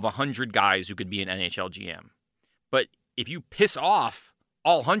pool of 100 guys who could be an NHL GM. But if you piss off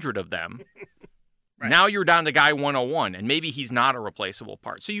all 100 of them, right, now you're down to guy 101, and maybe he's not a replaceable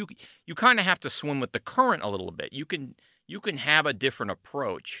part. So you kind of have to swim with the current a little bit. You can have a different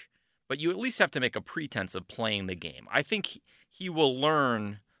approach, but you at least have to make a pretense of playing the game. I think he will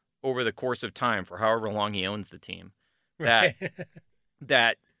learn over the course of time, for however long he owns the team, that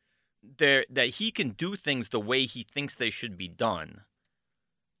that he can do things the way he thinks they should be done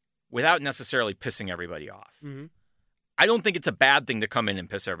without necessarily pissing everybody off. Mm-hmm. I don't think it's a bad thing to come in and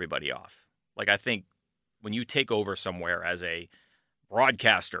piss everybody off. Like, I think when you take over somewhere as a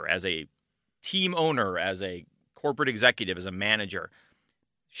broadcaster, as a team owner, as a corporate executive, as a manager,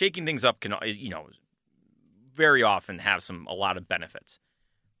 shaking things up can, very often have a lot of benefits.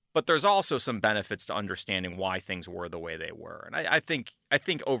 But there's also some benefits to understanding why things were the way they were. And I think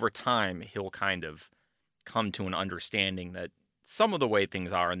over time he'll kind of come to an understanding that some of the way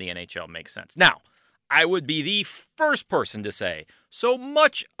things are in the NHL makes sense. Now, I would be the first person to say so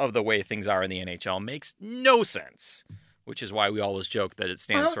much of the way things are in the NHL makes no sense, which is why we always joke that it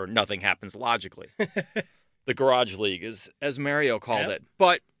stands for nothing happens logically. The Garage League, as Mario called it.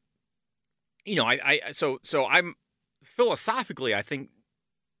 But, so I'm philosophically, I think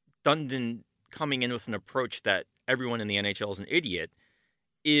Dundon coming in with an approach that everyone in the NHL is an idiot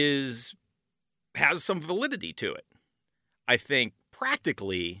has some validity to it. I think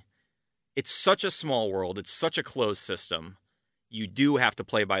practically it's such a small world, it's such a closed system, you do have to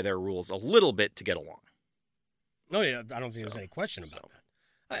play by their rules a little bit to get along. No, yeah, I don't think there's any question about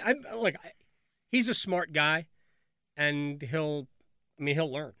that. He's a smart guy, and he'll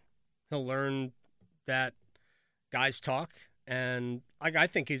learn. He'll learn that guys talk, and I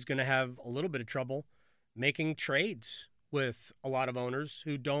think he's going to have a little bit of trouble making trades with a lot of owners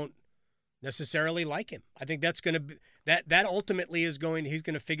who don't necessarily like him. I think that's going to be that ultimately he's going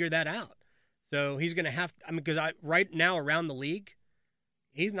to figure that out. So he's going to have because right now around the league,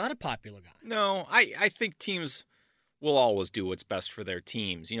 he's not a popular guy. No, I think teams will always do what's best for their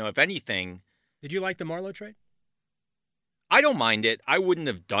teams. If anything. Did you like the Marleau trade? I don't mind it. I wouldn't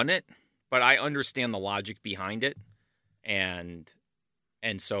have done it, but I understand the logic behind it. And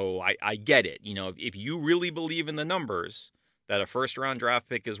so I get it. If you really believe in the numbers that a first-round draft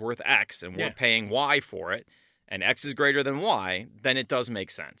pick is worth X and we're paying Y for it, and X is greater than Y, then it does make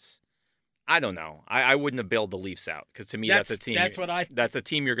sense. I don't know. I wouldn't have bailed the Leafs out because to me that's a team. That's a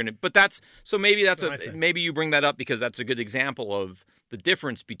team you're going to. But maybe you bring that up because that's a good example of the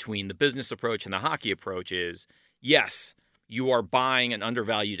difference between the business approach and the hockey approach. Is yes, you are buying an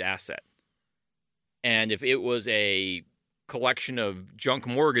undervalued asset, and if it was a collection of junk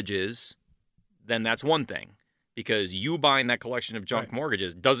mortgages, then that's one thing because you buying that collection of junk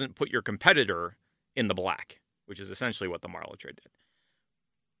mortgages doesn't put your competitor in the black, which is essentially what the Marleau trade did.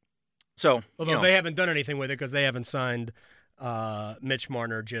 So, although they haven't done anything with it because they haven't signed Mitch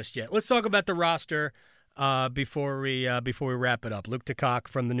Marner just yet. Let's talk about the roster. before we wrap it up. Luke DeCock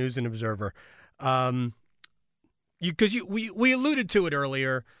from the News and Observer. We alluded to it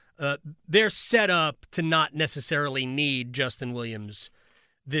earlier. They're set up to not necessarily need Justin Williams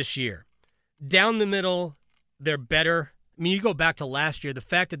this year. Down the middle, they're better. I mean, you go back to last year, the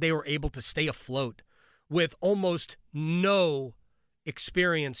fact that they were able to stay afloat with almost no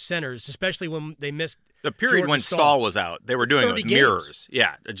experienced centers, especially when they missed the period Jordan when Stahl. Stahl was out. They were doing it with games. mirrors.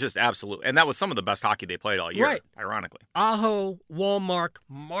 Yeah, just absolutely. And that was some of the best hockey they played all year, Right. ironically. Aho, Walmark,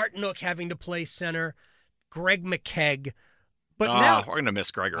 Martinook having to play center, Greg McKegg. But now We're going to miss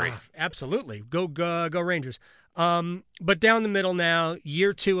Gregory. Absolutely. Go Rangers. But down the middle now,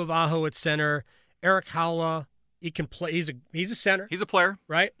 year 2 of Aho at center. Eric Howla, he can play. He's a center. He's a player.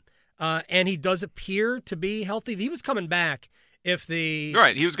 Right? And he does appear to be healthy. He was coming back if the...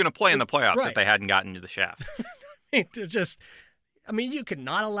 Right. He was going to play in the playoffs Right. if they hadn't gotten to the shaft. You could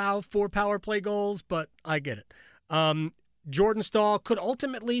not allow 4 power play goals, but I get it. Jordan Stahl could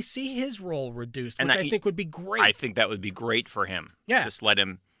ultimately see his role reduced, which I think would be great. I think that would be great for him. Yeah. Just let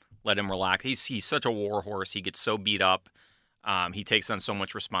him relax. He's such a war horse. He gets so beat up. He takes on so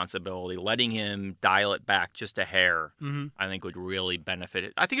much responsibility. Letting him dial it back just a hair, I think would really benefit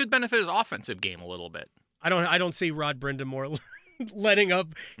it. I think it would benefit his offensive game a little bit. I don't see Rod Brindamore letting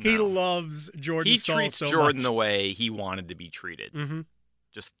up. No. He loves Jordan Stahl He treats so Jordan much. The way he wanted to be treated. Mm-hmm.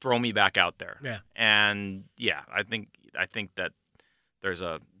 Just throw me back out there. Yeah. And yeah, I think that there's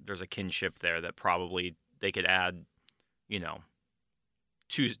a kinship there that probably they could add,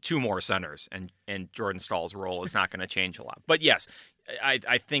 two more centers, and Jordan Stahl's role is not going to change a lot. But yes,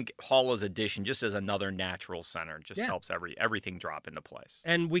 I think Haula's addition just as another natural center just helps everything drop into place.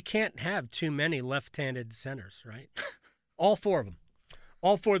 And we can't have too many left-handed centers, right? All 4 of them.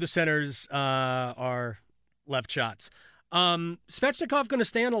 All 4 of the centers are left shots. Svechnikov going to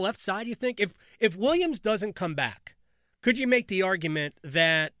stay on the left side, you think? If Williams doesn't come back, could you make the argument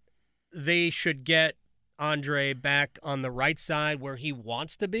that they should get Andre back on the right side where he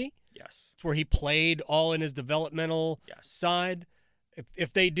wants to be? Yes. It's where he played all in his developmental side.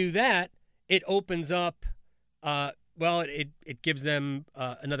 If they do that, it opens up it gives them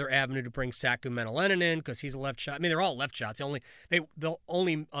another avenue to bring Saku Menelainen in because he's a left shot. I mean, they're all left shots. The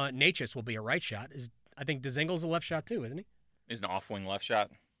only Natchez will be a right shot. I think Dzingel's a left shot too, isn't he? He's an off-wing left shot.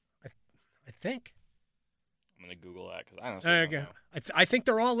 I think. I'm going to Google that because I don't There you know. go. I think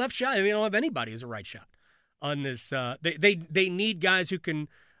they're all left shot. I mean, they don't have anybody who's a right shot on this. They need guys who can.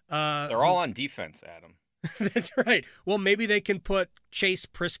 They're all on defense, Adam. That's right. Well, maybe they can put Chase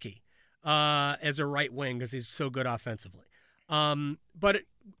Prisky as a right wing because he's so good offensively. But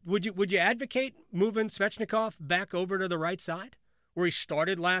would you advocate moving Svechnikov back over to the right side where he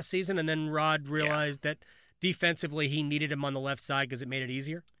started last season, and then Rod realized that defensively he needed him on the left side because it made it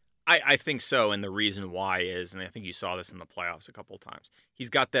easier? I think so, and the reason why is, and I think you saw this in the playoffs a couple of times, he's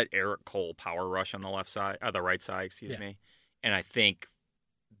got that Eric Cole power rush on the right side, excuse me, and I think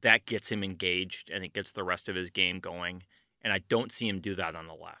that gets him engaged and it gets the rest of his game going, and I don't see him do that on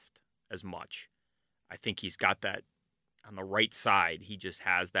the left as much. I think he's got that on the right side. He just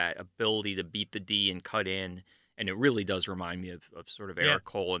has that ability to beat the D and cut in, and it really does remind me of sort of Eric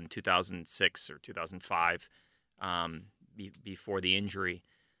Cole in 2006 or 2005 before the injury.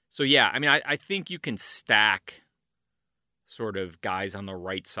 So, yeah, I mean, I think you can stack sort of guys on the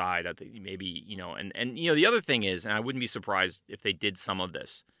right side. I think maybe, and the other thing is, and I wouldn't be surprised if they did some of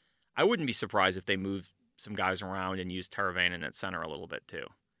this, I wouldn't be surprised if they moved some guys around and used Teravainen at center a little bit too.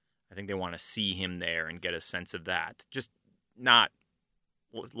 I think they want to see him there and get a sense of that. Just not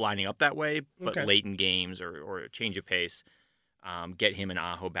lining up that way, but late in games or a change of pace, get him and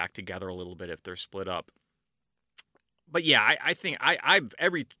Aho back together a little bit if they're split up. But yeah, I think I've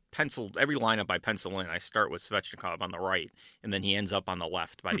every lineup I pencil in, I start with Svechnikov on the right, and then he ends up on the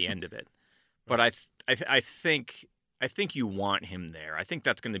left by the end of it. But I think you want him there. I think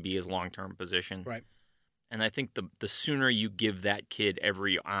that's going to be his long-term position. Right. And I think the sooner you give that kid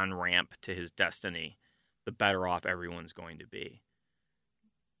every on-ramp to his destiny, the better off everyone's going to be.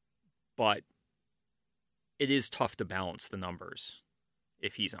 But it is tough to balance the numbers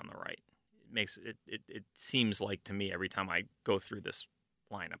if he's on the right. It seems like to me every time I go through this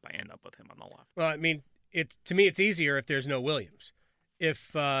lineup, I end up with him on the left. Well, I mean, to me it's easier if there's no Williams.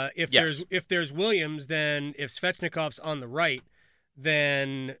 If there's Williams, then if Svechnikov's on the right,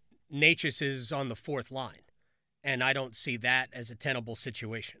 then Natchez is on the fourth line, and I don't see that as a tenable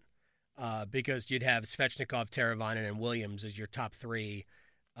situation because you'd have Svechnikov, Teravainen, and Williams as your top 3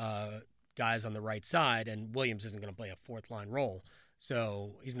 guys on the right side, and Williams isn't going to play a fourth line role.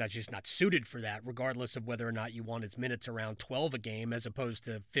 So he's not suited for that, regardless of whether or not you want his minutes around 12 a game as opposed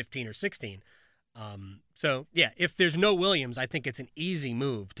to 15 or 16. So, yeah, if there's no Williams, I think it's an easy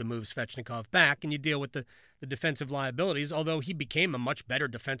move to move Svechnikov back, and you deal with the defensive liabilities, although he became a much better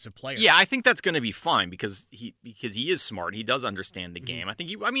defensive player. Yeah, I think that's going to be fine because he is smart. He does understand the game. I think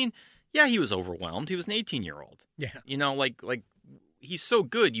he was overwhelmed. He was an 18-year-old. Yeah. Like he's so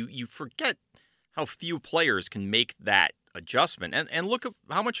good. You forget how few players can make that adjustment. And look at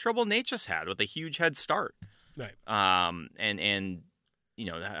how much trouble Nate just had with a huge head start. Right. And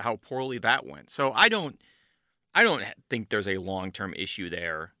how poorly that went. So I don't think there's a long-term issue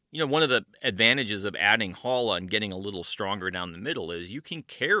there. One of the advantages of adding Haula and getting a little stronger down the middle is you can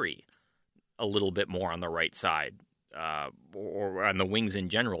carry a little bit more on the right side or on the wings in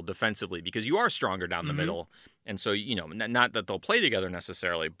general defensively because you are stronger down the middle. And so, not that they'll play together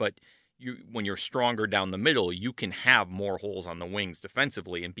necessarily, but when you're stronger down the middle, you can have more holes on the wings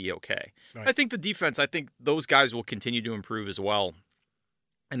defensively and be okay. Right. I think the defense, those guys will continue to improve as well.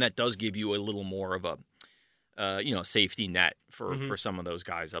 And that does give you a little more of a safety net for some of those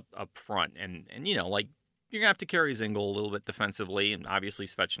guys up front. And you're going to have to carry Zingle a little bit defensively and obviously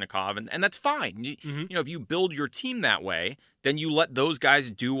Svechnikov, and that's fine. If you build your team that way, then you let those guys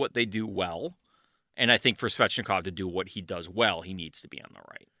do what they do well. And I think for Svechnikov to do what he does well, he needs to be on the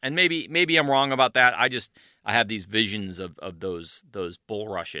right. And maybe I'm wrong about that. I have these visions of those bull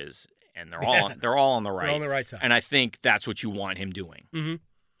rushes, and they're all on the right. They're on the right side. And I think that's what you want him doing. Mm-hmm.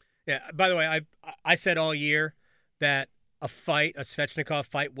 Yeah. By the way, I said all year that a Svechnikov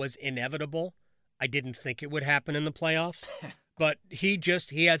fight was inevitable. I didn't think it would happen in the playoffs, but he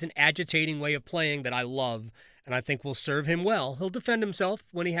has an agitating way of playing that I love, and I think will serve him well. He'll defend himself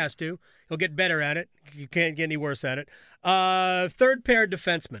when he has to. He'll get better at it. You can't get any worse at it. Third pair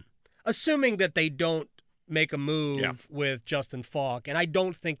defenseman, assuming that they don't make a move with Justin Falk, and I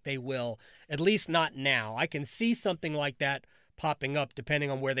don't think they will, at least not now. I can see something like that popping up depending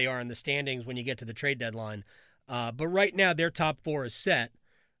on where they are in the standings when you get to the trade deadline. But right now their top four is set.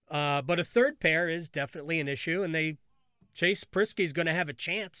 But a third pair is definitely an issue, and Chase Prisky's going to have a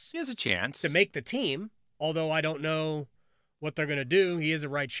chance. He has a chance to make the team, although I don't know what they're going to do. He is a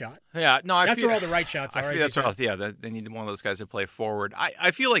right shot. Yeah, no, that's where all the right shots are. I feel that's right. Yeah, they need one of those guys to play forward. I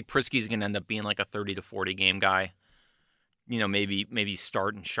feel like Prisky's going to end up being like a 30 to 40 game guy. Maybe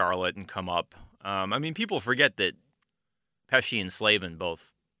start in Charlotte and come up. People forget that Pesce and Slavin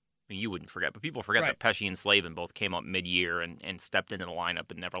both. You wouldn't forget, but people forget that Pesce and Slavin both came up mid-year and stepped into the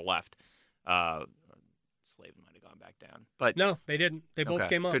lineup and never left. Slavin might have gone back down, but no, they didn't. They both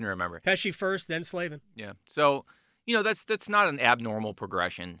came up. Couldn't remember. Pesce first, then Slavin. Yeah. So that's not an abnormal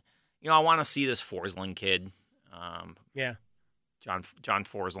progression. I want to see this Forsling kid. John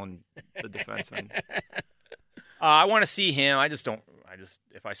Forsling, the defenseman. I want to see him.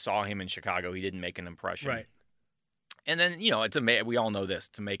 If I saw him in Chicago, he didn't make an impression. Right. And then, we all know this.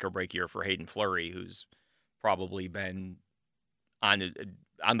 It's a make or break year for Hayden Fleury, who's probably been on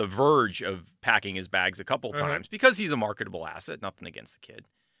the verge of packing his bags a couple times because he's a marketable asset. Nothing against the kid.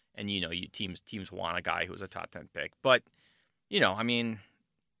 And, teams want a guy who's a top 10 pick. But,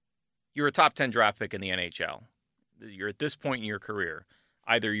 you're a top 10 draft pick in the NHL. You're at this point in your career.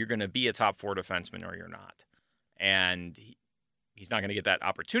 Either you're going to be a top 4 defenseman or you're not. And he's not going to get that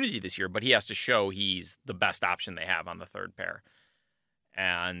opportunity this year, but he has to show he's the best option they have on the third pair.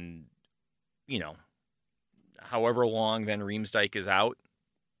 And, however long Van Riemsdyk is out,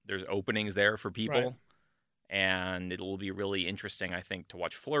 there's openings there for people. Right. And it will be really interesting, I think, to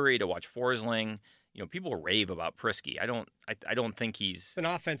watch Fleury, to watch Forsling. People rave about Prisky. I don't think he's an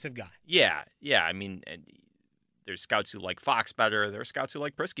offensive guy. Yeah. There's scouts who like Fox better. There's scouts who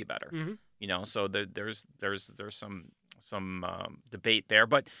like Prisky better. Mm-hmm. So there's some debate there,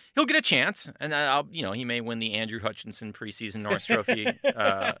 but he'll get a chance, and he may win the Andrew Hutchinson preseason Norris Trophy.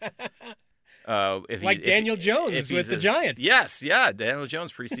 Daniel Jones with the Giants. Yes, yeah, Daniel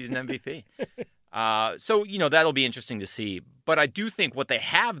Jones preseason MVP. So that'll be interesting to see. But I do think what they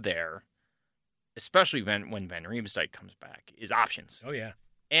have there, especially when Van Riemsdyk comes back, is options. Oh yeah.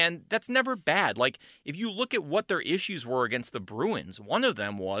 And that's never bad. Like, if you look at what their issues were against the Bruins, one of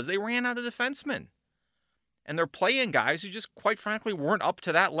them was they ran out of defensemen. And they're playing guys who just, quite frankly, weren't up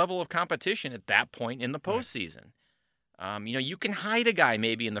to that level of competition at that point in the postseason. Right. You can hide a guy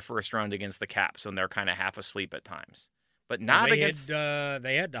maybe in the first round against the Caps when they're kind of half asleep at times. But not against...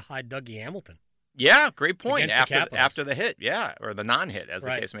 they had to hide Dougie Hamilton. Yeah, great point. After the hit, or the non-hit, as the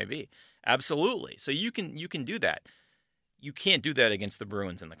case may be. Absolutely. So you can do that. You can't do that against the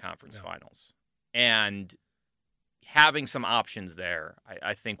Bruins in the conference finals. And having some options there,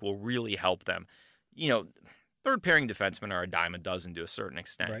 I think, will really help them. Third pairing defensemen are a dime a dozen to a certain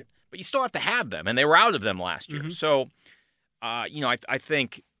extent, but you still have to have them, and they were out of them last year. Mm-hmm. So, I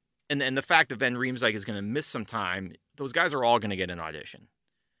think And the fact that Ben Riemsdyk is going to miss some time, those guys are all going to get an audition.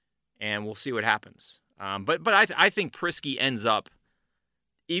 And we'll see what happens. But I think Prisky ends up,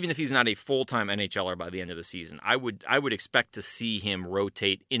 even if he's not a full-time NHLer by the end of the season, I would expect to see him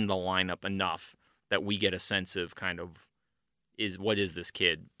rotate in the lineup enough that we get a sense of kind of what is this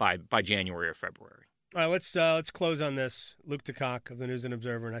kid by January or February. All right, let's close on this. Luke DeCock of the News and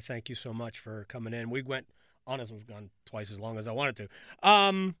Observer, and I thank you so much for coming in. We've gone twice as long as I wanted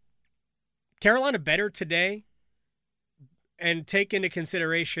to. Carolina better today, and take into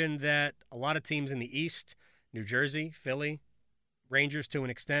consideration that a lot of teams in the East, New Jersey, Philly, Rangers to an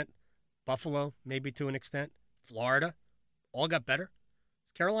extent, Buffalo maybe to an extent, Florida, all got better.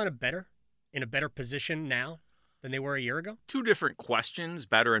 Is Carolina better, in a better position now than they were a year ago? Two different questions,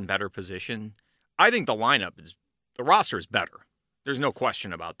 better and better position. I think the roster is better. There's no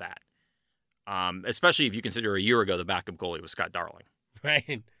question about that. Especially if you consider a year ago the backup goalie was Scott Darling.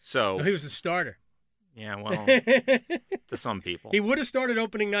 Right. So no, he was the starter. Yeah, well, to some people. He would have started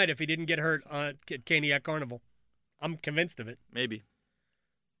opening night if he didn't get hurt at Caniac Carnival. I'm convinced of it. Maybe.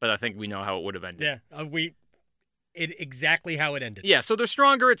 But I think we know how it would have ended. Yeah, exactly how it ended. Yeah, so they're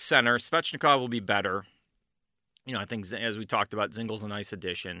stronger at center. Svechnikov will be better. I think as we talked about, Zingel's a nice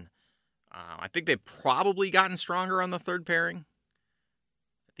addition. I think they've probably gotten stronger on the third pairing.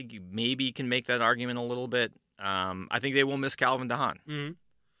 I think you maybe can make that argument a little bit. I think they will miss Calvin DeHaan.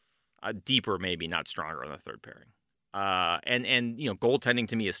 Mm-hmm. Deeper, maybe, not stronger on the third pairing. And goaltending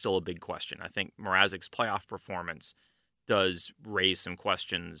to me is still a big question. I think Mrazek's playoff performance does raise some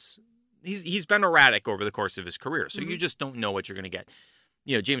questions. He's been erratic over the course of his career, so you just don't know what you're going to get.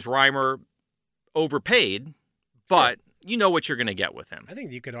 James Reimer overpaid, but you know what you're going to get with him. I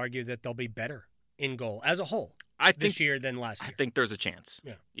think you could argue that they'll be better in goal as a whole this year than last year. I think there's a chance.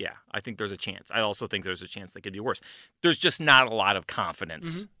 Yeah, I think there's a chance. I also think there's a chance they could be worse. There's just not a lot of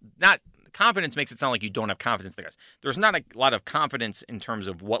confidence. Confidence makes it sound like you don't have confidence in the guys. There's not a lot of confidence in terms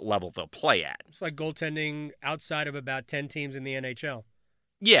of what level they'll play at. It's like goaltending outside of about 10 teams in the NHL.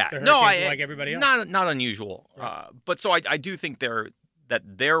 Yeah, like everybody else. Not unusual. Right. But so I do think that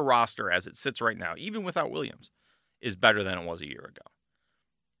their roster as it sits right now, even without Williams, is better than it was a year ago.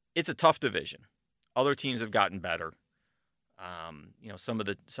 It's a tough division. Other teams have gotten better. Some of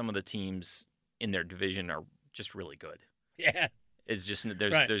the teams in their division are just really good. Yeah, it's just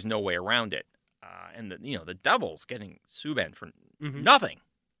there's no way around it. And the Devils getting Subban for nothing,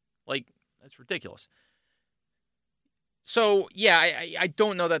 like that's ridiculous. So yeah, I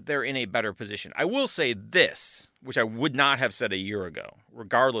don't know that they're in a better position. I will say this, which I would not have said a year ago,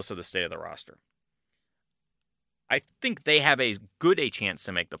 regardless of the state of the roster. I think they have as good a chance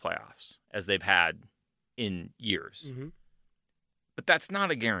to make the playoffs as they've had in years. Mm-hmm. But that's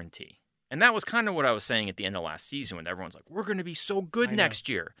not a guarantee. And that was kind of what I was saying at the end of last season when everyone's like, we're going to be so good next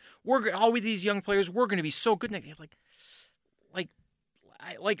year. All with these young players, we're going to be so good next year.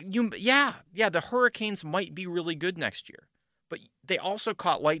 The Hurricanes might be really good next year. But they also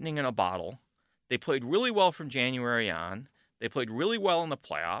caught lightning in a bottle. They played really well from January on. They played really well in the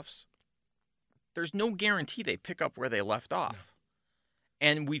playoffs. There's no guarantee they pick up where they left off. No.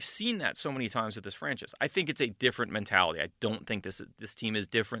 And we've seen that so many times with this franchise. I think it's a different mentality. I don't think this team is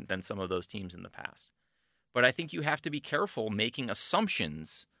different than some of those teams in the past. But I think you have to be careful making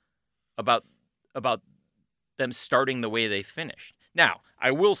assumptions about them starting the way they finished. Now,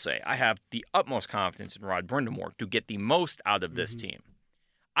 I will say I have the utmost confidence in Rod Brind'Amour to get the most out of this team.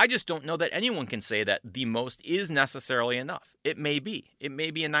 I just don't know that anyone can say that the most is necessarily enough. It may be. It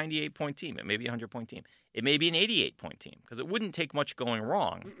may be a 98-point team. It may be a 100-point team. It may be an 88-point team because it wouldn't take much going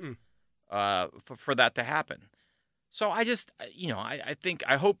wrong for that to happen. So I just,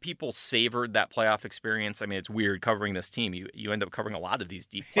 I hope people savored that playoff experience. I mean, it's weird covering this team. You end up covering a lot of these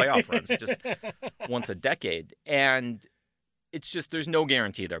deep playoff runs just once a decade. And it's just there's no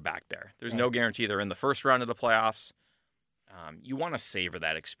guarantee they're back there. There's no guarantee they're in the first round of the playoffs. You want to savor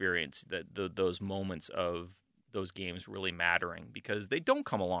that experience, those moments of those games really mattering because they don't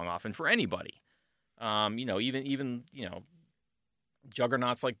come along often for anybody. Even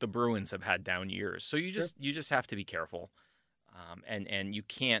juggernauts like the Bruins have had down years. So you just have to be careful. And you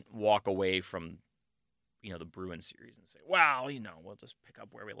can't walk away from, the Bruins series and say, well, we'll just pick up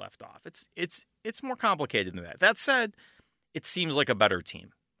where we left off. It's more complicated than that. That said, it seems like a better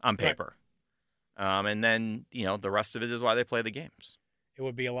team on paper. Right. And then, the rest of it is why they play the games. It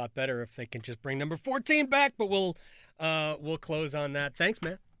would be a lot better if they can just bring number 14 back, but we'll close on that. Thanks,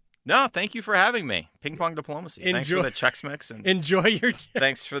 man. No, thank you for having me. Ping pong diplomacy. Thanks for the Chex Mix and enjoy your.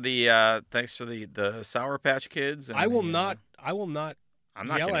 Thanks for the Sour Patch Kids. And I will not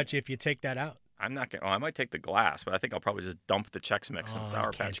yell at you if you take that out. I'm not going to. I might take the glass, but I think I'll probably just dump the Chex Mix and I Sour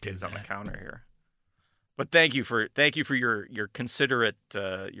can't Patch do Kids on the that. counter here. But thank you for your considerate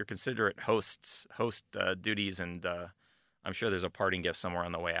host duties, and I'm sure there's a parting gift somewhere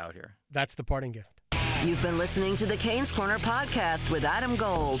on the way out here. That's the parting gift. You've been listening to the Canes Corner podcast with Adam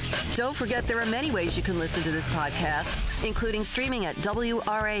Gold. Don't forget there are many ways you can listen to this podcast, including streaming at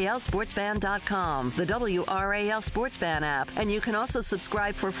WRALSportsFan.com, the WRAL Sports Fan app, and you can also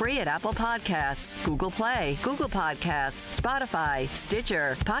subscribe for free at Apple Podcasts, Google Play, Google Podcasts, Spotify,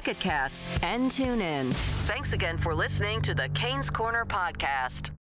 Stitcher, Pocket Casts, and TuneIn. Thanks again for listening to the Canes Corner podcast.